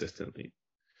region consistently,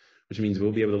 which means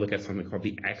we'll be able to look at something called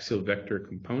the axial vector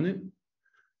component,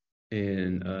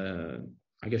 and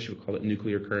I guess you would call it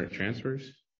nuclear current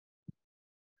transfers,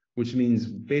 which means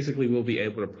basically we'll be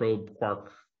able to probe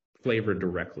quark flavor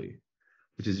directly,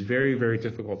 which is very, very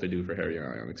difficult to do for heavy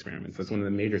ion experiments. That's one of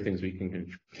the major things we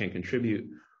can contribute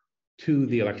to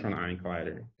the electron-ion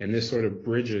collider. And this sort of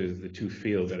bridges the two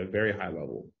fields at a very high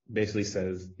level. Basically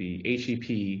says the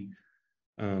HEP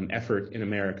effort in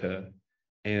America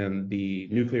and the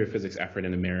nuclear physics effort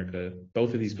in America,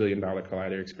 both of these billion-dollar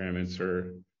collider experiments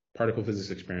or particle physics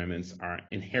experiments are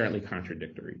inherently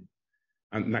contradictory.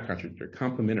 Not contradictory,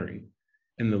 complementary.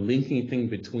 And the linking thing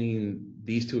between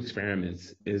these two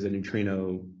experiments is a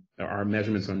neutrino, our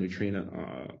measurements on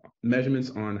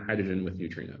hydrogen with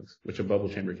neutrinos, which a bubble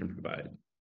chamber can provide.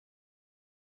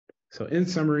 So in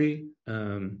summary,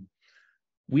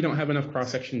 we don't have enough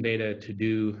cross-section data to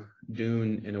do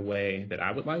DUNE in a way that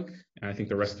I would like, and I think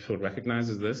the rest of the field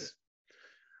recognizes this.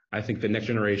 I think the next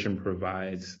generation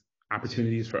provides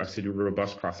opportunities for us to do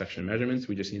robust cross-section measurements.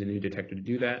 We just need a new detector to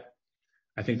do that.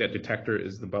 I think that detector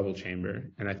is the bubble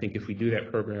chamber. And I think if we do that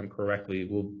program correctly,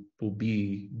 we'll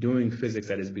be doing physics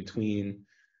that is between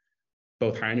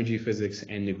both high energy physics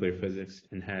and nuclear physics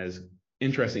and has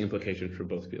interesting implications for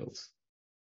both fields.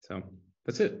 So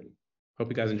that's it. Hope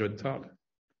you guys enjoyed the talk.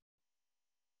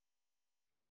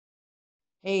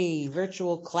 Hey,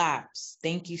 virtual claps.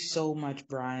 Thank you so much,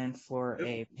 Bryan, for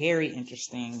a very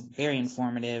interesting, very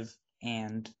informative,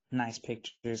 and nice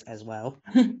pictures as well.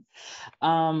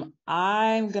 I'm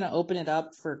going to open it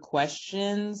up for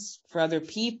questions for other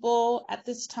people at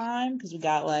this time because we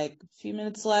got like a few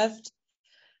minutes left.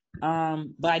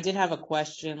 But I did have a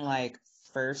question like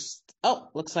first. Oh,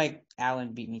 looks like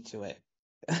Alan beat me to it.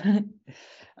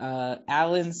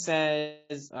 Alan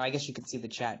says, I guess you can see the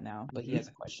chat now, but he has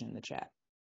a question in the chat.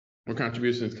 What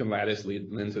contributions can lattice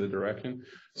lend to the direction?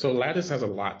 So lattice has a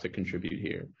lot to contribute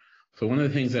here. So one of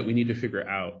the things that we need to figure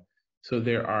out, so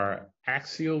there are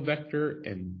axial vector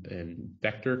and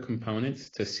vector components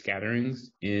to scatterings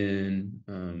in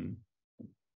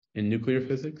nuclear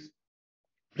physics.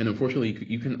 And unfortunately,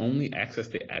 you can only access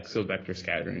the axial vector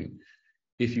scattering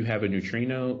if you have a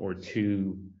neutrino or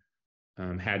two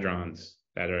hadrons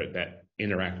that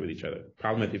interact with each other.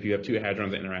 Problem is, if you have two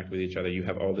hadrons that interact with each other, you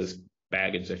have all this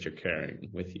baggage that you're carrying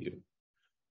with you.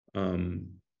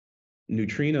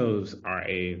 Neutrinos are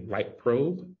a light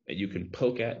probe that you can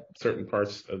poke at certain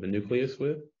parts of the nucleus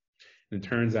with. And it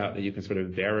turns out that you can sort of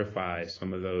verify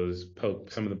some of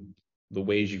the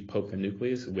ways you poke the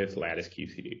nucleus with lattice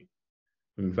QCD.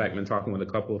 In fact, I've been talking with a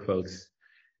couple of folks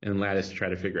in lattice to try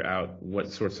to figure out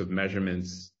what sorts of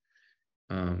measurements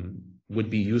would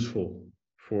be useful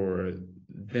for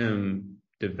them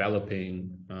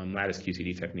developing lattice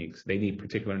QCD techniques. They need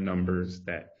particular numbers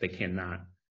that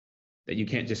you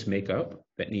can't just make up,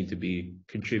 that need to be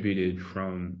contributed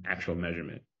from actual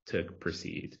measurement to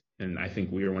proceed. And I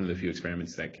think we are one of the few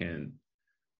experiments that can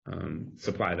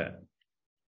supply that.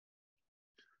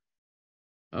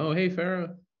 Oh, hey,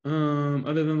 Farah.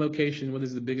 Other than location, what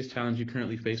is the biggest challenge you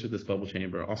currently face with this bubble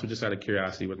chamber? Also, just out of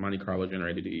curiosity, what Monte Carlo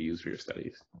generator do you use for your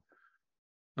studies?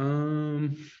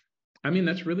 I mean,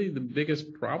 that's really the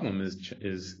biggest problem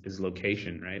is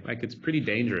location, right? Like it's pretty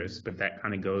dangerous, but that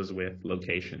kind of goes with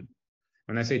location.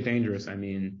 When I say dangerous, I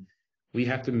mean, we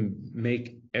have to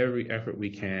make every effort we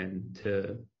can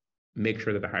to make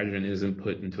sure that the hydrogen isn't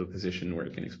put into a position where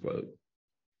it can explode.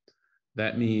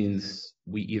 That means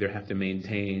we either have to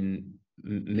maintain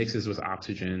mixes with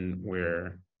oxygen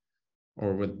or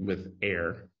with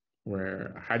air,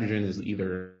 where hydrogen is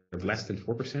either less than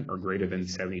 4% or greater than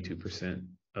 72%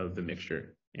 of the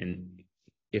mixture. And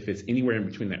if it's anywhere in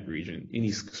between that region,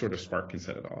 any sort of spark can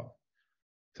set it off.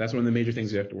 So that's one of the major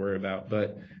things you have to worry about.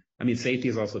 But I mean, safety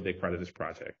is also a big part of this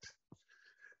project.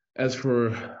 As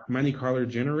for Monte Carlo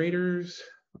generators,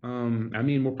 I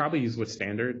mean, we'll probably use what's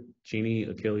standard, Genie,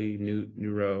 Achille,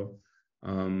 Neuro.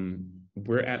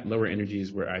 We're at lower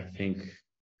energies where I think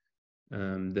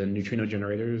the neutrino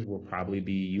generators will probably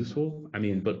be useful. I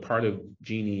mean, but part of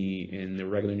Genie and the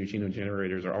regular neutrino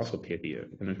generators are also Pythia.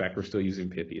 And in fact, we're still using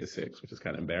Pythia 6, which is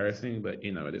kind of embarrassing, but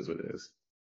you know, it is what it is.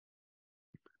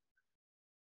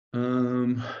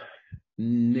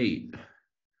 Nate,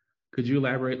 could you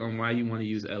elaborate on why you want to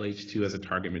use LH2 as a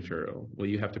target material? Will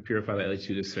you have to purify the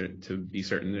LH2 to be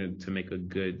certain to make a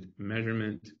good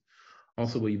measurement?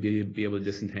 Also, will you be able to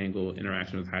disentangle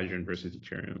interaction with hydrogen versus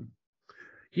deuterium?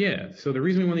 Yeah, so the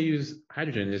reason we want to use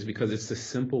hydrogen is because it's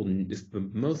the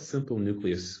most simple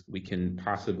nucleus we can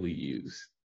possibly use,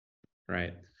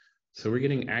 right? So we're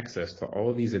getting access to all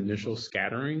of these initial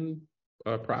scattering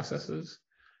processes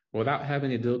without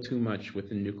having to deal too much with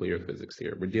the nuclear physics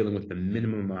here. We're dealing with the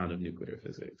minimum amount of nuclear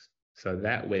physics. So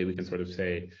that way we can sort of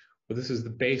say, well, this is the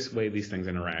base way these things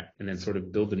interact, and then sort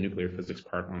of build the nuclear physics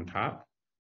part on top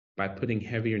by putting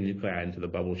heavier nuclei into the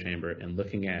bubble chamber and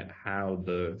looking at how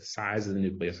the size of the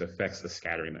nucleus affects the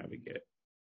scattering that we get.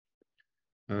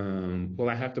 Will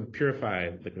I have to purify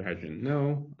liquid hydrogen?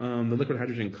 No, the liquid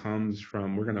hydrogen comes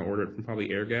from, we're gonna order it from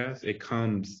probably air gas. It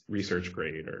comes research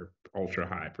grade or ultra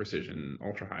high precision,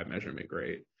 ultra high measurement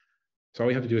grade. So all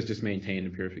we have to do is just maintain the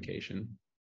purification.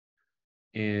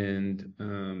 And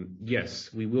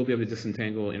yes, we will be able to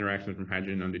disentangle interactions from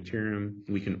hydrogen on deuterium.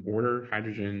 We can order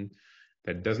hydrogen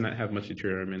that does not have much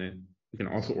deuterium in it. We can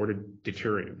also order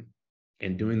deuterium.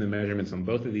 And doing the measurements on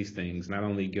both of these things not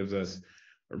only gives us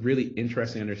a really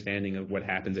interesting understanding of what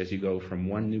happens as you go from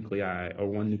one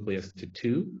nucleus to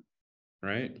two,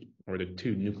 right? Or to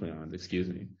two nucleons, excuse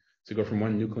me. So go from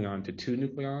one nucleon to two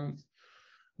nucleons.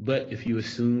 But if you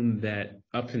assume that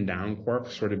up and down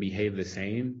quarks sort of behave the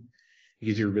same, it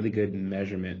gives you a really good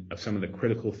measurement of some of the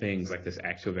critical things like this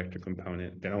axial vector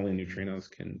component that only neutrinos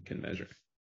can measure.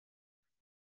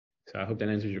 So I hope that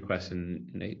answers your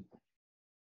question, Nate.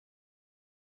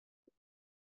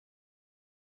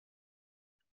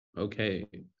 Okay,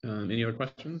 any other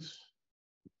questions?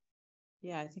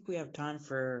 Yeah, I think we have time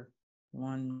for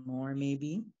one more,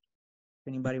 maybe. If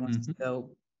anybody wants to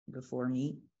go before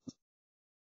me.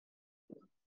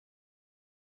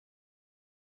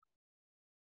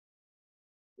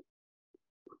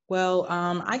 Well,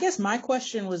 I guess my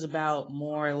question was about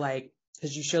more like,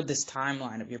 because you showed this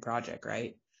timeline of your project,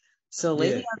 right? So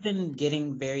lately I've been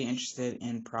getting very interested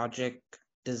in project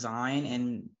design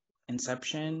and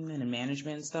inception and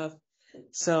management and stuff.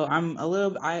 So I'm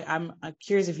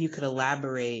curious if you could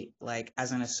elaborate, like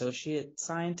as an associate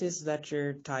scientist, is that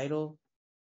your title?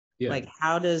 Yeah. Like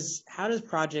how does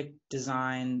project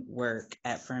design work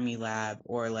at Fermilab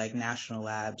or like national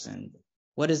labs, and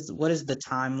what is the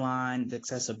timeline, the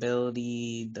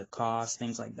accessibility, the cost,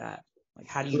 things like that? Like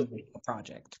how do you make a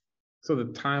project? So the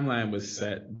timeline was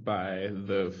set by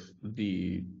the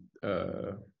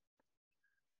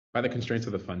constraints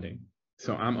of the funding.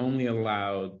 So I'm only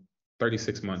allowed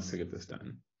 36 months to get this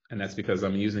done. And that's because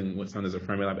I'm using what's known as a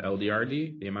Fermilab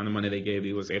LDRD. The amount of money they gave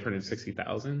me was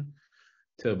 $860,000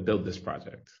 to build this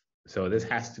project. So this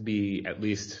has to be at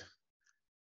least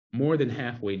more than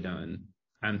halfway done.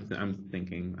 I'm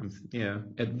thinking,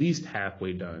 at least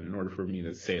halfway done in order for me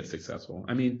to say it's successful.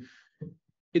 I mean,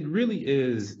 it really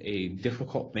is a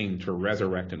difficult thing to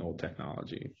resurrect an old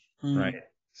technology, right?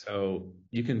 So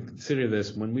you can consider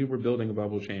this, when we were building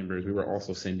bubble chambers, we were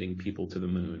also sending people to the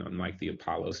moon on like the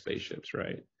Apollo spaceships,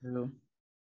 right?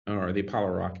 Or the Apollo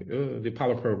rocket, the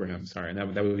Apollo program, sorry, and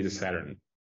that would be the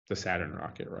Saturn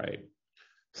rocket, right?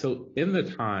 So in the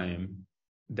time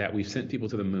that we've sent people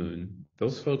to the moon,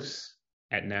 those folks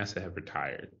at NASA have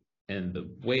retired. And the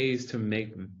ways to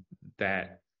make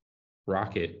that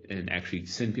rocket and actually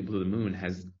send people to the moon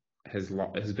has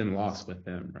been lost with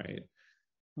them, right?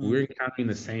 we're encountering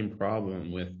the same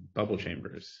problem with bubble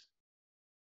chambers.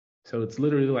 So it's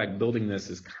literally like building this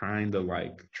is kind of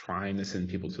like trying to send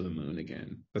people to the moon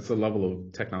again. That's the level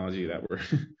of technology that we're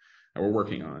that we're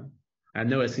working on. I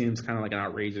know it seems kind of like an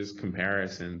outrageous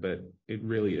comparison, but it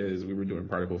really is. We were doing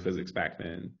particle physics back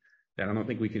then that I don't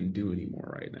think we can do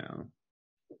anymore right now.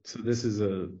 So this is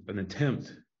an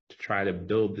attempt to try to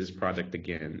build this project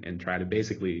again and try to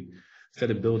basically,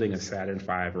 instead of building a Saturn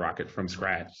V rocket from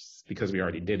scratch, because we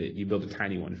already did it, you build a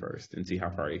tiny one first and see how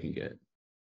far you can get.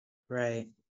 Right.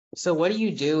 So what do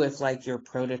you do if like your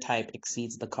prototype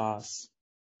exceeds the cost?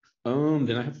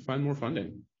 Then I have to find more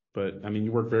funding. But I mean,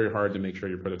 you work very hard to make sure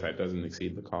your prototype doesn't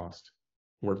exceed the cost.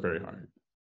 Work very hard.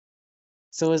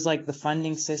 So is like the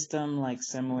funding system like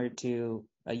similar to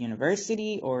a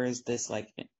university, or is this like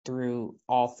through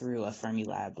a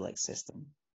Fermilab like system?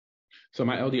 So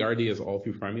my LDRD is all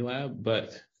through Fermilab,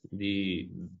 but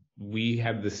we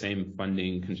have the same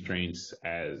funding constraints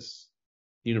as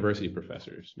university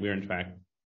professors. We're in fact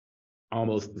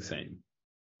almost the same.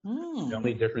 The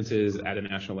only difference is at a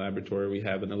national laboratory, we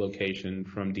have a location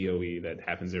from DOE that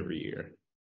happens every year.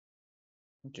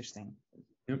 Interesting.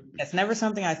 Yep. It's never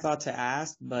something I thought to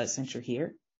ask, but since you're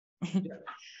here. Yeah.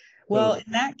 Well,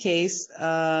 in that case,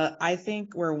 I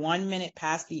think we're 1 minute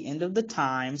past the end of the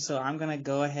time, so I'm going to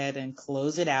go ahead and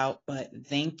close it out. But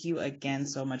thank you again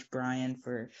so much, Bryan,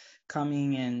 for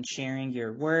coming and sharing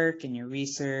your work and your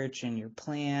research and your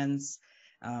plans.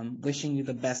 Wishing you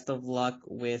the best of luck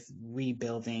with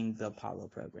rebuilding the Apollo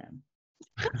program.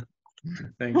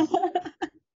 Thanks.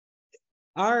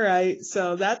 All right,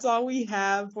 so that's all we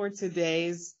have for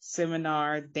today's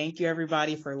seminar. Thank you,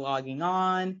 everybody, for logging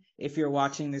on. If you're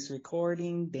watching this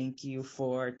recording, thank you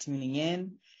for tuning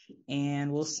in,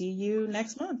 and we'll see you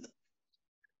next month.